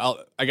start.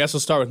 I guess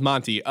I'll start with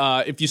Monty.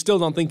 If you still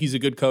don't think he's a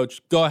good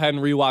coach, go ahead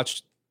and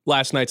rewatch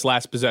last night's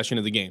last possession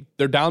of the game.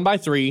 They're down by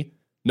 3,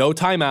 no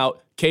timeout.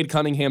 Cade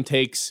Cunningham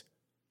takes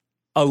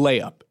a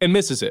layup and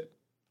misses it.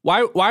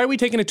 Why are we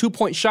taking a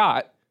 2-point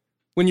shot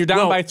when you're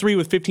down by 3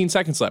 with 15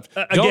 seconds left?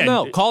 Don't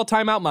know. Call a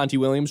timeout, Monty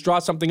Williams. Draw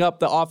something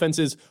up. The offense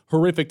is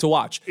horrific to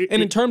watch.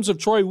 And in terms of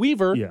Troy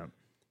Weaver,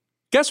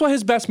 guess what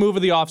his best move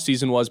of the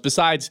offseason was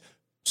besides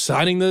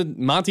signing the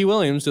Monty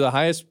Williams to the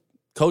highest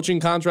coaching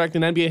contract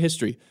in NBA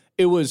history?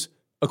 It was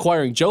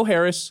acquiring Joe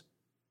Harris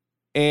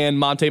and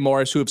Monte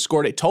Morris, who have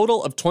scored a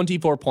total of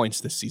 24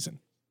 points this season.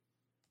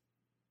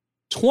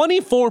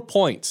 24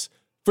 points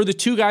for the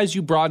 2 guys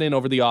you brought in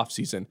over the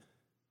offseason.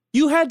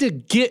 You had to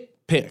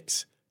get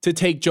picks to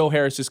take Joe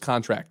Harris's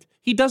contract.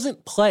 He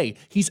doesn't play.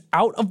 He's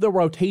out of the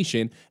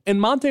rotation, and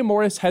Monte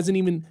Morris hasn't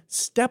even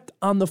stepped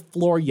on the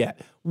floor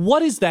yet.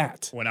 What is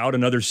that? Went out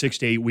another 6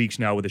 to 8 weeks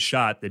now with a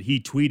shot that he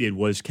tweeted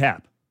was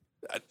cap.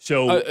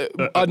 So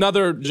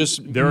another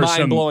just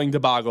mind-blowing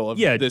debacle of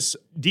this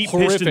deep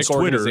horrific Pistons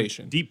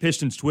organization. Deep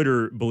Pistons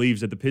Twitter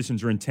believes that the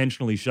Pistons are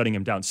intentionally shutting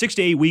him down. 6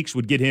 to 8 weeks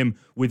would get him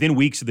within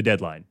weeks of the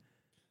deadline,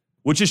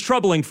 which is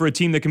troubling for a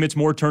team that commits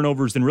more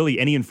turnovers than really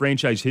any in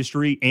franchise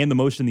history and the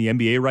most in the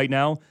NBA right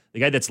now.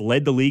 The guy that's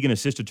led the league in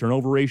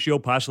assist-to-turnover ratio,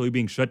 possibly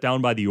being shut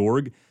down by the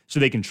org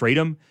so they can trade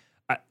him.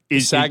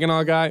 Is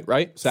Saginaw guy,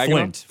 right?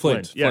 Saginaw?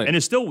 Flint. Yeah, and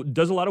it still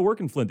does a lot of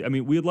work in Flint. I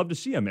mean, we'd love to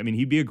see him. I mean,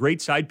 he'd be a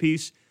great side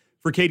piece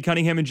for Cade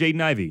Cunningham and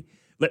Jaden Ivey.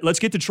 Let's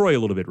get to Troy a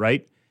little bit,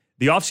 right?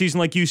 The offseason,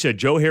 like you said,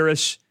 Joe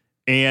Harris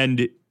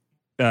and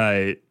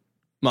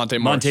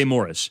Monte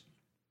Morris.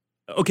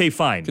 Okay,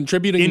 fine.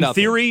 Contributing in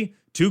nothing. theory,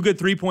 2 good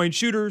 3-point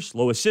shooters,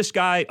 low assist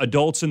guy,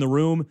 adults in the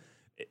room.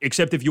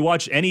 Except if you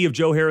watch any of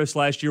Joe Harris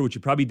last year, which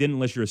you probably didn't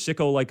unless you're a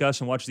sicko like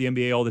us and watch the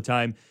NBA all the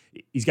time,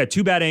 he's got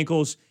 2 bad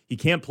ankles. He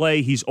can't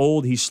play. He's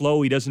old. He's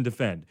slow. He doesn't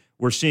defend.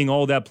 We're seeing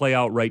all that play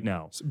out right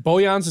now.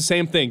 Bojan's the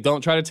same thing.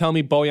 Don't try to tell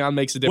me Bojan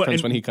makes a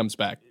difference when he comes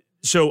back.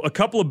 So a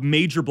couple of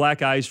major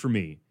black eyes for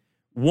me.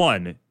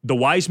 One, the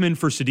Wiseman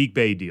for Saddiq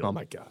Bey deal. Oh,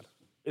 my God.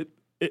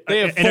 They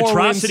have 4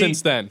 wins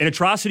since then. An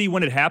atrocity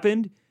when it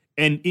happened,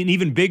 and an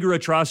even bigger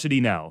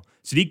atrocity now.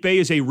 Saddiq Bey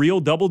is a real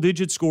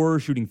double-digit scorer,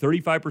 shooting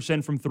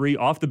 35% from 3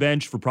 off the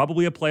bench for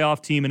probably a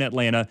playoff team in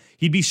Atlanta.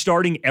 He'd be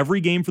starting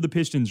every game for the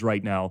Pistons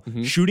right now,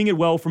 shooting it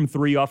well from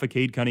 3 off of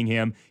Cade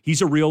Cunningham.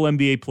 He's a real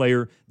NBA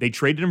player. They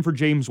traded him for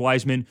James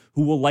Wiseman,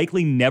 who will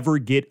likely never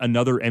get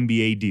another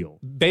NBA deal.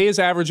 Bey is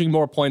averaging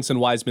more points than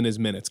Wiseman is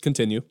minutes.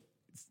 Continue.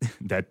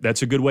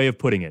 That's a good way of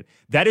putting it.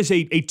 That is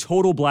a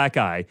total black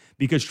eye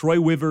because Troy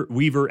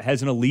Weaver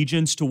has an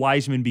allegiance to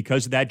Wiseman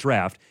because of that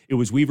draft. It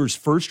was Weaver's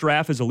first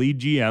draft as a lead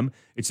GM.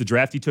 It's the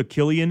draft he took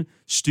Killian,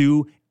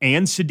 Stu,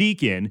 and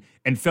Saddiq in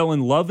and fell in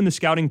love in the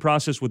scouting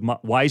process with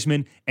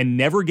Wiseman and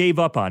never gave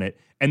up on it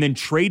and then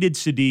traded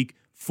Saddiq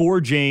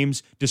for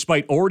James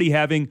despite already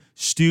having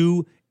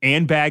Stu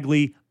and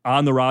Bagley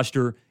on the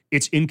roster.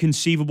 It's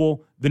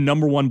inconceivable, the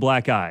number 1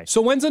 black eye. So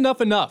when's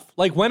enough?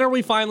 Like, when are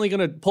we finally going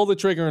to pull the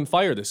trigger and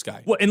fire this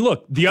guy? Well, and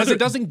look, because it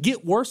doesn't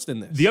get worse than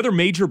this. The other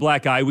major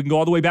black eye, we can go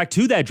all the way back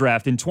to that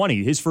draft in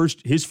 20, his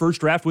first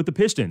draft with the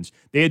Pistons.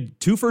 They had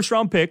 2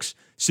 first-round picks,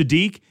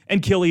 Saddiq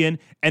and Killian,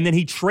 and then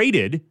he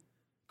traded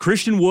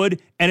Christian Wood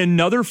and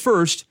another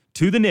first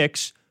to the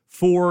Knicks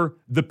for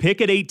the pick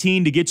at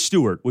 18 to get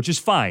Stewart, which is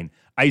fine.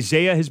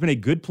 Isaiah has been a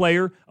good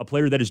player, a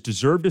player that has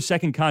deserved a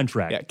second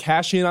contract. Yeah,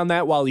 cash in on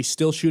that while he's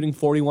still shooting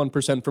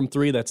 41% from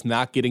 3. That's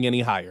not getting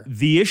any higher.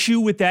 The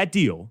issue with that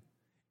deal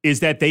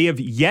is that they have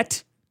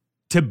yet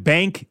to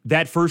bank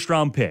that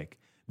first-round pick.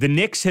 The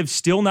Knicks have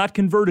still not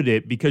converted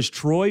it because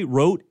Troy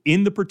wrote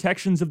in the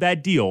protections of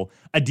that deal,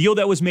 a deal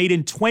that was made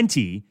in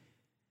 20.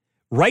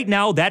 Right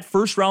now, that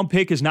first-round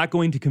pick is not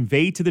going to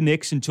convey to the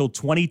Knicks until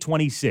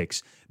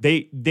 2026.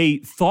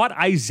 They thought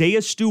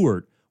Isaiah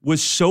Stewart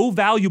was so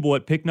valuable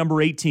at pick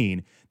number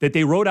 18 that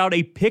they wrote out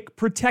a pick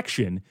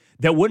protection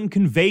that wouldn't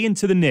convey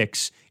into the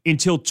Knicks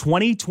until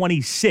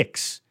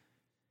 2026.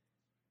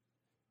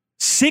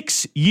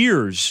 6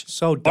 years,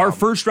 So dumb. our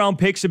first-round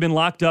picks have been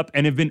locked up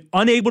and have been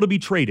unable to be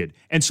traded.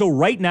 And so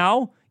right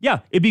now, yeah,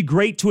 it'd be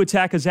great to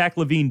attack a Zach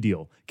LaVine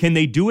deal. Can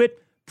they do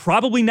it?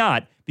 Probably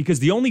not, because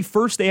the only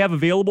first they have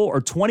available are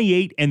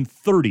 28 and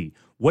 30.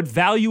 What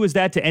value is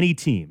that to any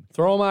team?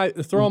 Throw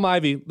him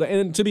Ivy.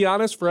 And to be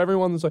honest, for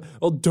everyone that's like,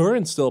 well,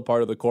 Duran's still a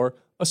part of the core.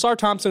 Asar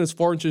Thompson is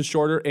 4 inches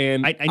shorter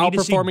and I need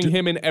to see outperforming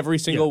him in every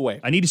single way.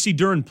 I need to see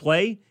Duran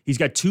play. He's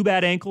got 2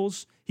 bad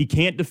ankles. He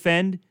can't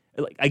defend.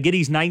 I get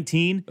he's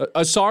 19.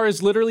 Asar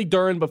is literally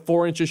Duran, but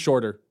 4 inches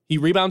shorter. He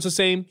rebounds the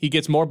same. He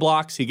gets more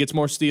blocks. He gets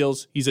more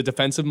steals. He's a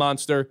defensive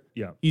monster.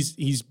 Yeah.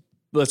 He's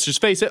let's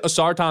just face it,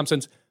 Asar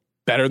Thompson's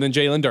better than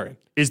Jalen Duran.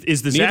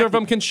 Neither of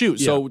them can shoot,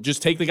 so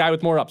just take the guy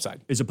with more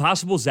upside. Is a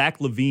possible Zach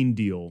LaVine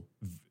deal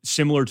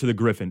similar to the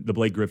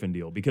Blake Griffin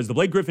deal? Because the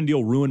Blake Griffin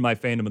deal ruined my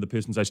fandom of the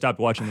Pistons. I stopped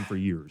watching them for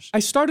years. I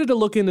started to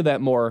look into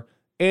that more,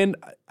 and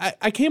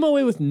I came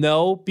away with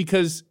no,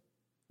 because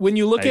when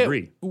you look at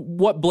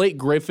what Blake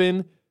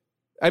Griffin,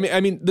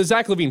 I mean, the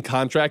Zach LaVine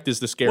contract is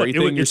the scary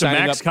thing. It's a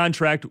max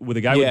contract with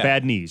a guy with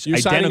bad knees. You're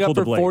signing up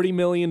for Blake. $40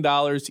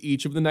 million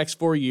each of the next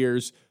 4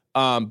 years,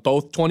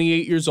 both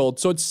 28 years old.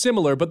 So it's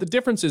similar, but the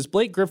difference is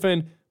Blake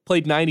Griffin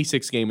played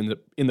 96 games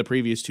in the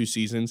previous 2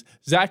 seasons.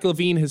 Zach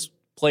LaVine has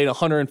played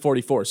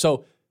 144.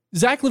 So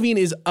Zach LaVine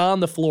is on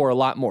the floor a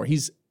lot more.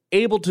 He's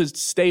able to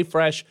stay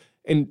fresh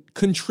and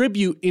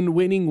contribute in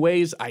winning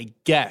ways, I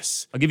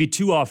guess. I'll give you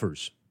 2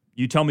 offers.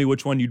 You tell me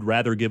which one you'd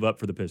rather give up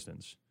for the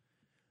Pistons.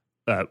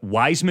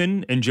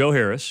 Wiseman and Joe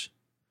Harris.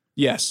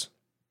 Yes.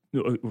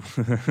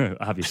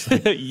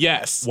 Obviously.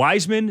 Yes.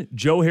 Wiseman,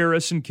 Joe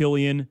Harris, and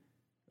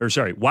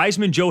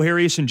Wiseman, Joe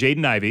Harris, and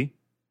Jaden Ivey.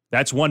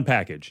 That's one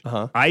package.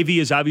 Ivy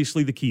is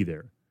obviously the key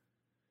there.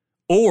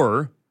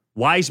 Or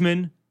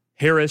Wiseman,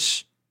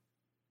 Harris,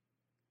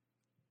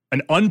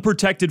 an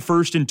unprotected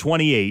first in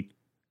 28,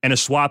 and a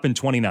swap in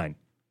 29.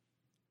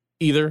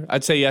 Either.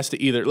 I'd say yes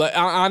to either.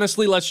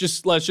 Honestly, let's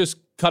just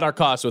cut our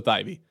costs with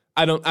Ivy.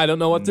 I don't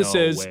know what this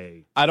is. Way.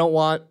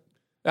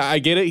 I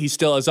get it. He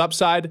still has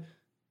upside,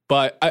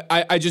 but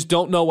I just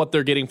don't know what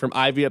they're getting from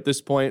Ivy at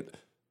this point.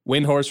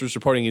 Windhorst was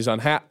reporting he's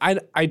unhappy.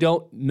 I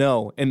don't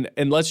know. And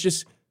let's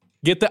just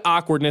get the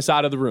awkwardness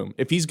out of the room.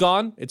 If he's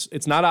gone,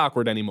 it's not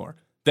awkward anymore.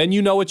 Then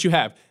you know what you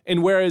have.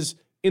 And whereas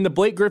in the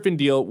Blake Griffin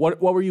deal,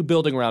 what were you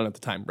building around at the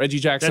time? Reggie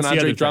Jackson,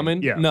 Andre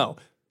Drummond? Yeah. No.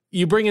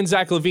 You bring in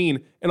Zach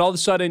LaVine, and all of a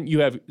sudden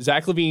you have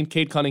Zach LaVine,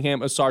 Cade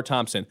Cunningham, Asar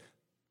Thompson.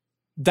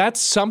 That's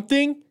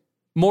something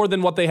more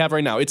than what they have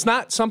right now. It's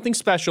not something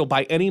special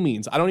by any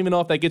means. I don't even know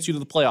if that gets you to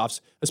the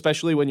playoffs,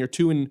 especially when you're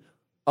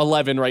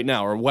 2-11 right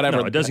now, or whatever.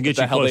 No, it doesn't get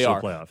you close to the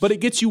playoffs. But it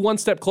gets you one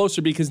step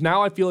closer, because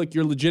now I feel like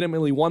you're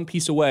legitimately one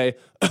piece away,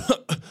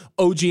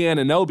 OG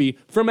Anunoby,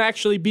 from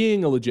actually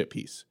being a legit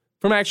piece,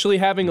 from actually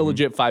having a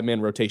legit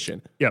 5-man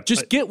rotation. Yeah,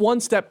 just get one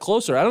step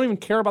closer. I don't even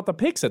care about the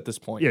picks at this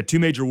point. Yeah, 2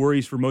 major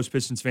worries for most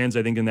Pistons fans,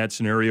 I think, in that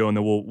scenario, and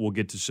then we'll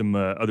get to some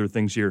other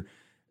things here.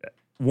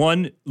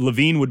 One,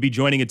 LaVine would be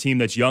joining a team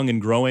that's young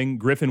and growing.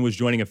 Griffin was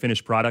joining a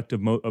finished product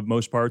of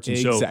most parts. And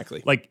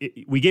exactly. So,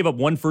 we gave up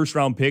 1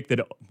 first-round pick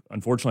that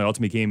unfortunately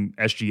ultimately became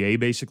SGA,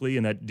 basically,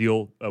 in that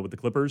deal with the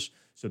Clippers.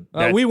 So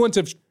we wouldn't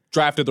have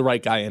drafted the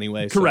right guy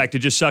anyway. Correct. So. It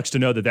just sucks to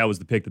know that was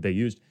the pick that they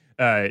used.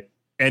 And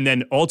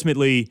then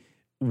ultimately,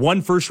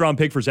 1 first-round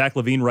pick for Zach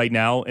LaVine right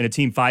now, and a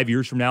team 5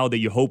 years from now that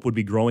you hope would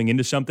be growing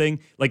into something.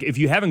 Like, if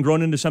you haven't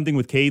grown into something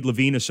with Cade,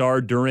 LaVine,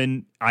 Asar,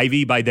 Duran,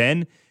 Ivy by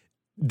then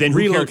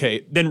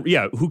relocate.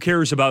 Who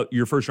cares about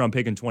your first-round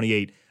pick in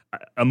 28?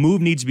 A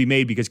move needs to be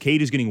made, because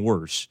Cade is getting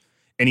worse,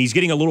 and he's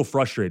getting a little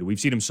frustrated. We've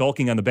seen him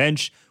sulking on the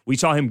bench. We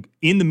saw him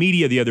in the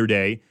media the other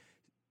day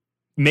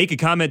make a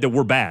comment that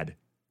we're bad,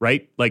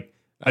 right? Like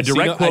a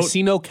direct quote. I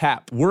see no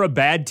cap. We're a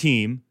bad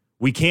team.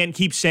 We can't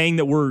keep saying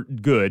that we're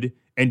good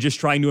and just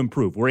trying to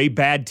improve. We're a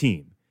bad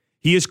team.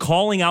 He is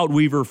calling out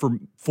Weaver for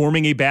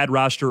forming a bad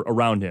roster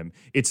around him.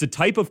 It's the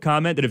type of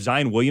comment that if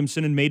Zion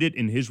Williamson had made it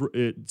in his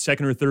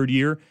second or third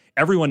year,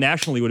 everyone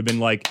nationally would have been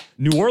like,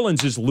 New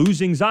Orleans is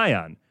losing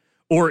Zion.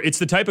 Or it's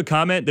the type of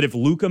comment that if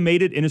Luka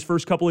made it in his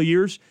first couple of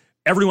years,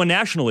 everyone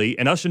nationally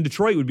and us in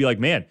Detroit would be like,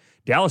 man,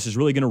 Dallas is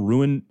really going to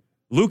ruin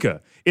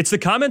Luka. It's the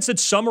comments that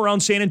some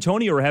around San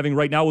Antonio are having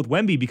right now with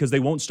Wemby, because they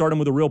won't start him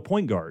with a real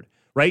point guard,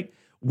 right?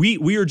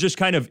 We are just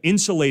kind of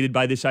insulated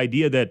by this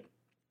idea that,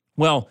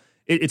 well,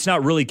 it's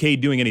not really Cade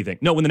doing anything.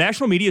 No, when the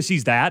national media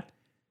sees that,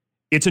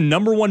 it's a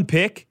number 1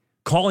 pick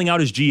calling out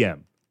his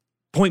GM.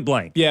 Point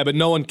blank. Yeah, but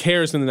no one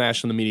cares in the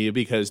national media,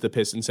 because the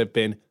Pistons have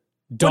been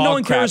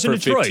dog crap for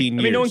 15 years.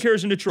 I mean, no one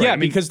cares in Detroit. Yeah,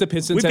 because the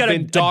Pistons have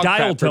been dog crap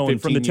for 15 years. We've got a dial tone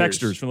from the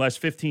texters from the last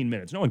 15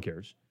 minutes. No one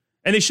cares.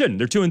 And they shouldn't.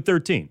 They're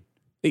 2-13.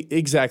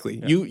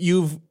 Exactly. Yeah.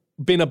 You've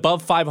been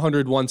above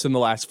 500 once in the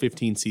last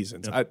 15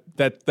 seasons. Yep.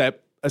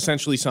 That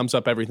essentially sums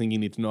up everything you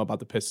need to know about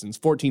the Pistons.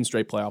 14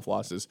 straight playoff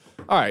losses.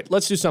 All right,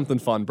 let's do something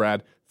fun,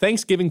 Brad.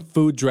 Thanksgiving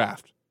food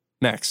draft.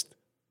 Next.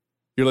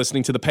 You're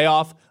listening to The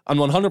Payoff on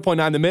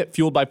 100.9 The Mitt,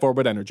 fueled by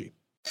Forward Energy.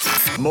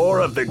 More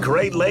of the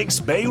Great Lakes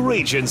Bay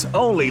region's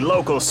only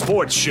local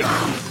sports show.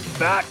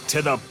 Back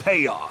to the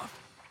Payoff.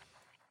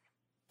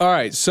 All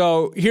right,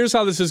 so here's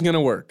how this is going to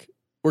work.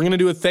 We're going to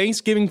do a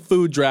Thanksgiving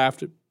food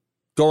draft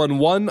going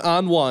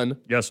 1-on-1.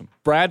 Yes.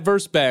 Brad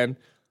versus Ben.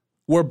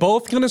 We're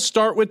both going to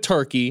start with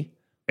turkey.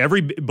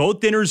 Both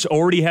dinners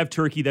already have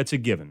turkey. That's a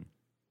given.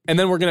 And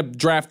then we're going to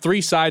draft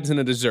 3 sides and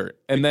a dessert.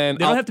 And then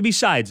they don't have to be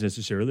sides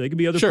necessarily. They could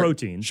be other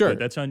proteins. Sure. But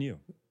that's on you.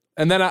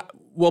 And then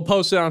we'll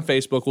post it on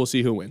Facebook. We'll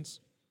see who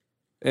wins.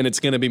 And it's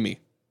going to be me.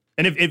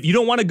 And if you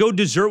don't want to go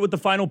dessert with the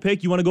final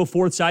pick, you want to go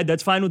 4th side,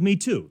 that's fine with me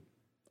too.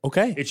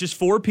 Okay. It's just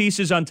 4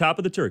 pieces on top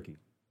of the turkey.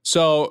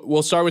 So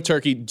we'll start with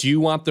turkey. Do you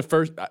want the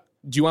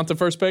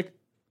first pick?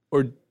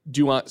 Or do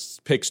you want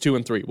picks 2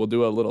 and 3? We'll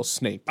do a little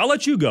snake. I'll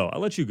let you go.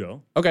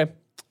 Okay.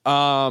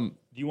 Do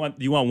you want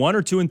 1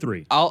 or 2 and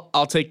 3?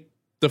 I'll take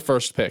the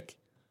first pick.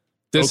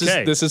 This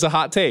is a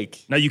hot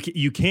take. Now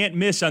you can't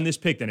miss on this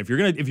pick then. If you're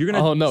gonna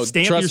oh, no,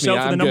 stamp trust yourself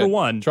me, for the I'm number good.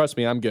 1. Trust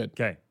me, I'm good.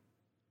 Okay.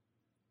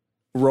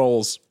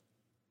 Rolls.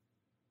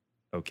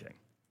 Okay.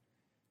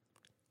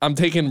 I'm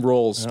taking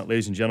rolls. Well,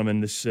 ladies and gentlemen,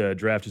 this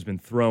draft has been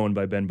thrown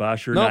by Ben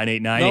Bosher. Nope.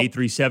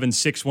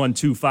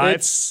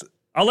 989-837-6125.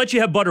 I'll let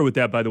you have butter with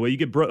that, by the way. You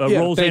get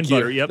rolls and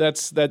butter. Yep.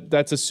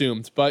 That's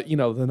assumed. But,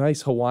 the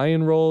nice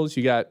Hawaiian rolls,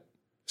 you got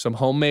some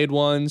homemade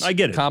ones. I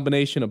get it.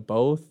 Combination of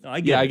both.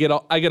 I get it.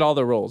 I get all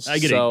the rolls. I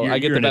get it. So I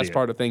get you're the best idiot.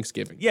 part of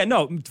Thanksgiving. Yeah,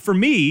 no, for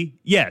me,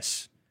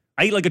 yes.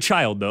 I eat like a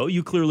child, though.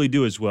 You clearly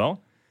do as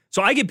well.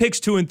 So I get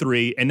picks 2 and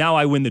 3, and now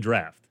I win the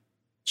draft.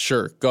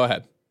 Sure, go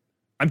ahead.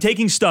 I'm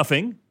taking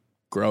stuffing.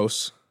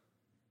 Gross.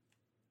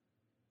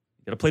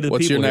 You got to play to the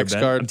What's people your here, next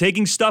Ben. card? I'm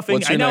taking stuffing.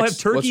 What's your I now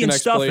next- have what's turkey your and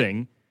next plate?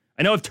 stuffing.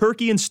 I now have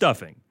turkey and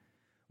stuffing.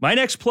 My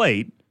next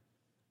plate,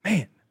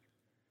 man.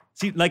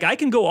 See, like I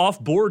can go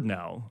off board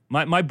now.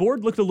 My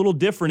board looked a little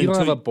different. You don't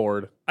until have a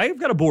board. I've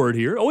got a board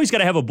here. Always got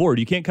to have a board.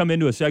 You can't come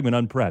into a segment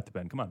unprepped,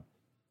 Ben. Come on.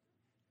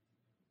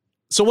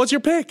 So what's your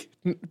pick?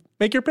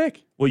 Make your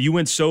pick. Well, you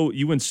went so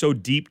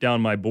deep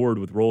down my board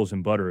with rolls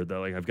and butter that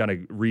like I've got to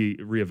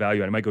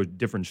reevaluate. I might go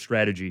different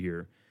strategy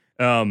here.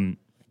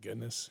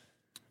 Goodness.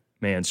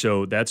 Man,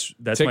 so that's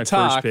my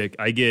TikTok. first pick.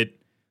 I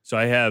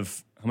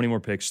have how many more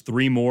picks?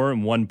 3 more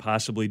and 1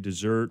 possibly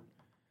dessert.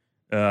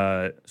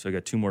 So I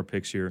got 2 more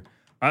picks here.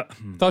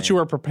 Thought you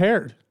were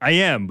prepared. I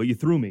am, but you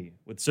threw me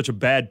with such a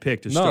bad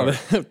pick to start.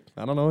 No,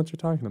 I don't know what you're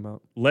talking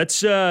about.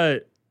 Let's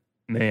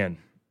man.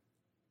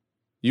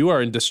 You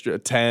are in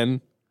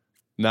 10,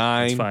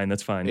 9.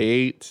 That's fine.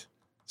 8,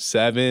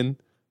 7,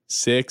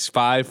 6,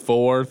 5,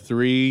 4,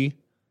 3,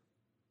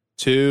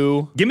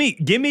 2. Give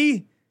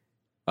me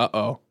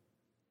Uh-oh.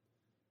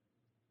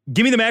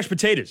 Give me the mashed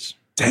potatoes.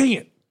 Dang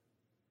it.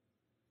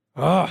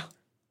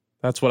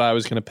 That's what I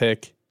was going to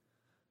pick.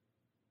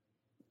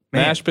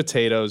 Man. Mashed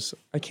potatoes.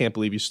 I can't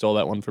believe you stole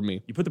that one from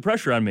me. You put the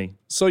pressure on me.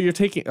 So you're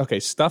taking,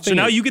 stuffing. So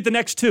now you get the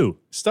next 2.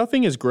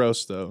 Stuffing is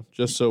gross, though,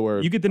 just so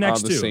we're You get the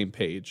next on the 2. same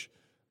page.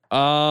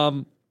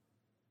 Well,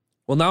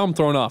 now I'm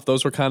thrown off.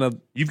 Those were kind of,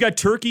 You've got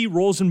turkey,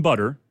 rolls, and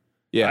butter.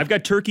 yeah. I've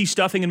got turkey,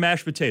 stuffing, and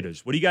mashed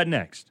potatoes. What do you got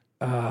next?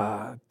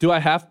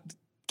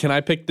 Can I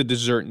pick the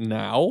dessert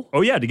now?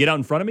 Oh, yeah, to get out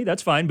in front of me?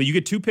 That's fine, but you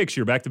get 2 picks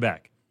here back to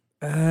back.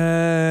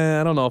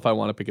 I don't know if I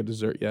want to pick a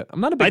dessert yet.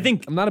 I'm not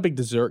a big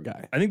dessert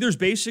guy. I think there's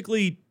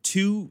basically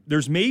 2.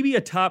 There's maybe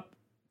a top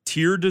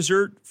tier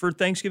dessert for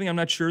Thanksgiving. I'm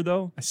not sure,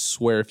 though. I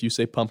swear if you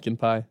say pumpkin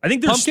pie. I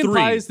think there's pumpkin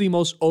 3. pie is the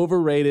most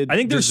overrated I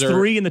think there's dessert.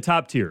 3 in the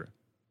top tier.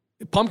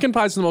 Pumpkin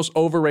pie is the most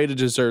overrated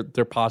dessert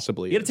there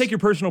possibly is. You got to take your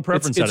personal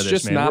preference out of this,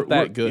 just man. not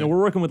that good. We're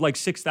working with like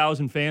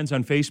 6,000 fans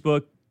on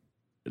Facebook.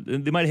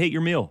 They might hate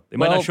your meal. They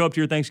might not show up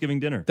to your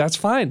Thanksgiving dinner. That's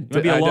fine.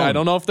 might be alone. I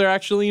don't know if they're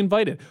actually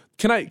invited.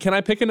 Can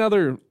I pick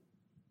another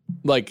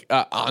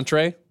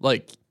entree?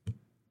 Like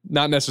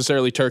not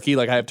necessarily turkey.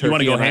 Like I have turkey. You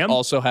want to go and ham? I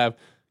also have.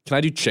 Can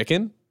I do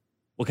chicken?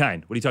 What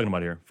kind? What are you talking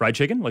about here? Fried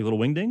chicken? Like little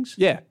wingdings?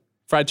 Yeah,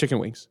 fried chicken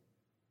wings.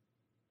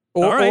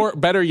 All right. Or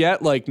better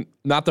yet, like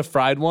not the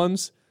fried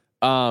ones,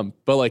 but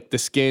like the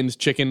skinned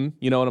chicken.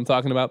 You know what I'm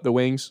talking about? The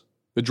wings,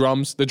 the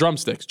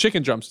drumsticks,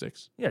 chicken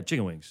drumsticks. Yeah,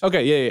 chicken wings.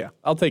 Okay, yeah.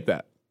 I'll take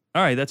that.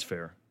 All right, that's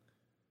fair.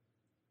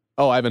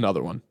 Oh, I have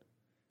another one.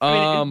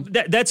 I mean,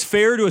 that's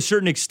fair to a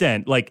certain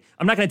extent. Like,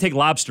 I'm not going to take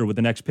lobster with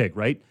the next pick,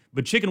 right?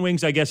 But chicken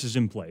wings, I guess, is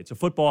in play. It's a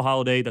football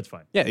holiday. That's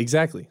fine. Yeah,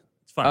 exactly.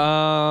 It's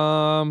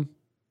fine.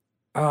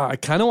 I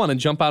kind of want to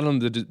jump out on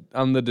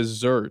the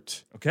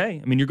dessert.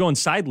 Okay. I mean, you're going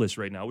sideless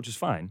right now, which is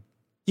fine.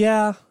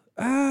 Yeah.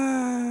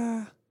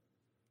 Can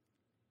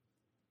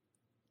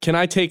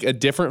I take a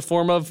different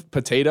form of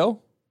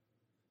potato?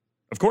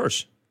 Of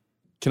course.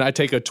 Can I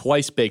take a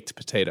twice-baked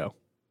potato?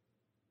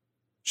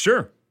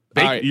 Sure.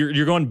 All right.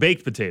 You're going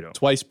baked potato.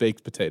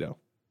 Twice-baked potato.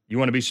 You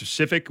want to be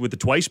specific with the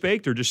twice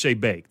baked or just say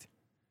baked?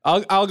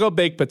 I'll go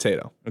baked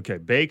potato. Okay,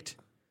 baked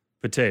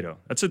potato.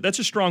 That's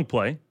a strong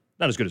play.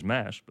 Not as good as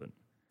mashed, but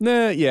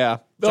Nah, yeah.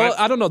 Well,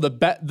 I don't know.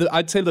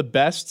 I'd say the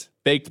best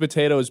baked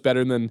potato is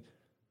better than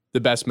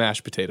the best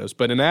mashed potatoes,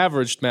 but an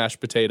average mashed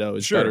potato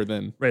is better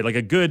than right, like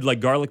a good like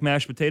garlic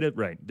mashed potato.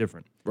 Right,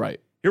 different. right.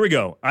 Here we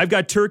go. I've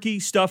got turkey,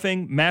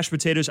 stuffing, mashed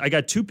potatoes. I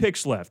got 2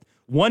 picks left.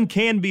 One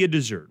can be a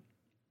dessert.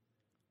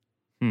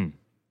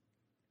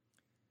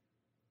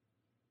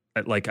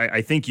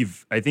 I think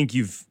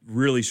you've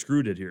really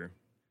screwed it here.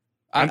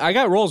 I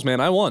got rolls, man.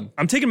 I won.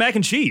 I'm taking mac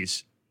and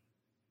cheese.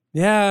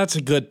 Yeah, that's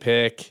a good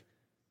pick.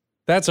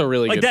 That's a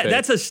really good pick.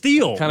 That's a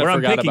steal Kinda where I'm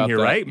forgot picking about here,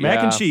 that. right? Mac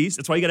and Yeah. cheese.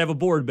 That's why you got to have a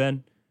board,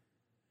 Ben.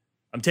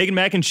 I'm taking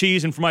mac and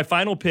cheese, and for my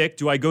final pick,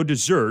 do I go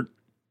dessert?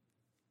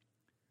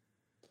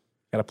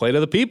 Got to play to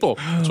the people.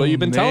 That's what you've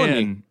been telling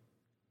me.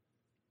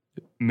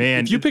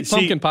 Man, If you pick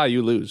pumpkin pie,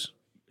 you lose.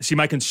 See,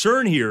 my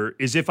concern here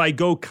is if I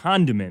go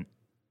condiment,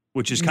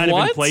 which is kind of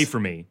in play for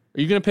me.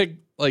 Are you going to pick,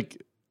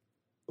 like,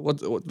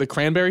 what the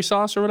cranberry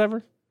sauce or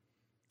whatever?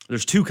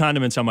 There's 2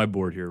 condiments on my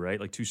board here, right?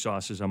 Like 2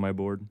 sauces on my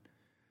board.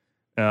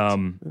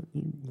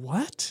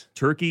 What?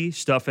 Turkey,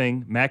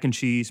 stuffing, mac and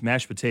cheese,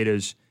 mashed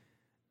potatoes.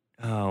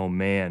 Oh,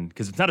 man.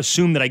 Because it's not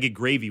assumed that I get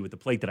gravy with the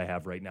plate that I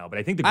have right now. But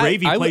I think the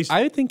gravy plays...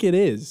 I think it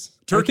is.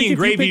 Turkey and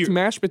gravy... If you picked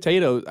mashed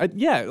potatoes,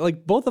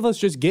 like both of us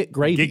just get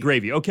gravy. Get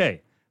gravy.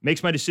 Okay.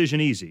 Makes my decision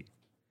easy.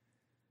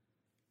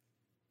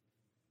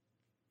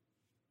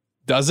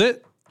 Does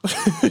it?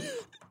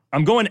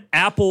 I'm going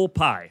apple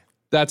pie.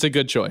 That's a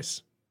good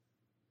choice.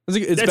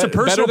 It's That's a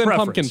personal better than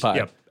preference. pumpkin pie.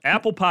 Yep.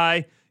 Apple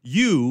pie.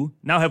 You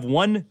now have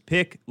 1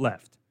 pick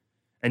left.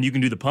 And you can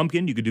do the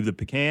pumpkin. You can do the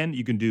pecan.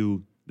 You can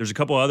do... There's a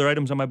couple other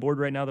items on my board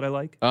right now that I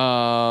like.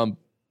 I'm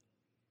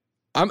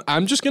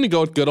just going to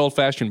go with good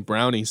old-fashioned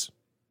brownies,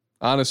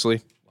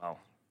 honestly. Wow.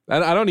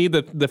 I don't need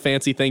the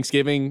fancy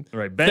Thanksgiving. All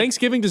right,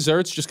 Thanksgiving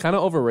desserts, just kind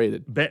of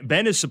overrated.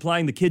 Ben is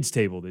supplying the kids'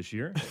 table this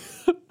year.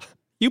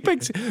 You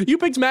picked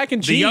mac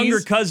and cheese. The younger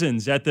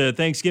cousins at the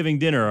Thanksgiving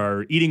dinner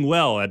are eating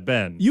well at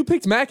Ben. You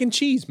picked mac and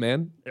cheese,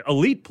 man.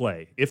 Elite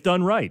play, if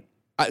done right.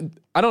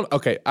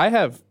 I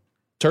have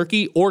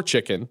turkey or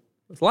chicken.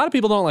 A lot of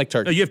people don't like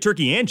turkey. Oh, you have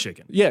turkey and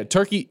chicken. Yeah,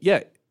 turkey,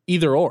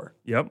 either or.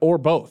 Yep. Or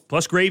both.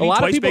 Plus gravy,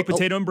 twice baked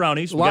potato and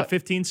brownies. We got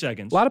 15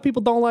 seconds. A lot of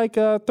people don't like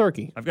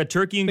turkey. I've got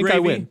turkey and I gravy,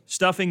 win.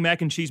 stuffing,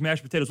 mac and cheese,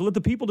 mashed potatoes. We'll let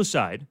the people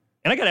decide.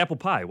 And I got apple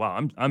pie.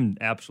 Wow, I'm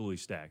absolutely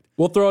stacked.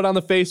 We'll throw it on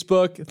the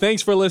Facebook.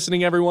 Thanks for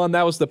listening, everyone.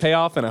 That was the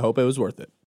payoff, and I hope it was worth it.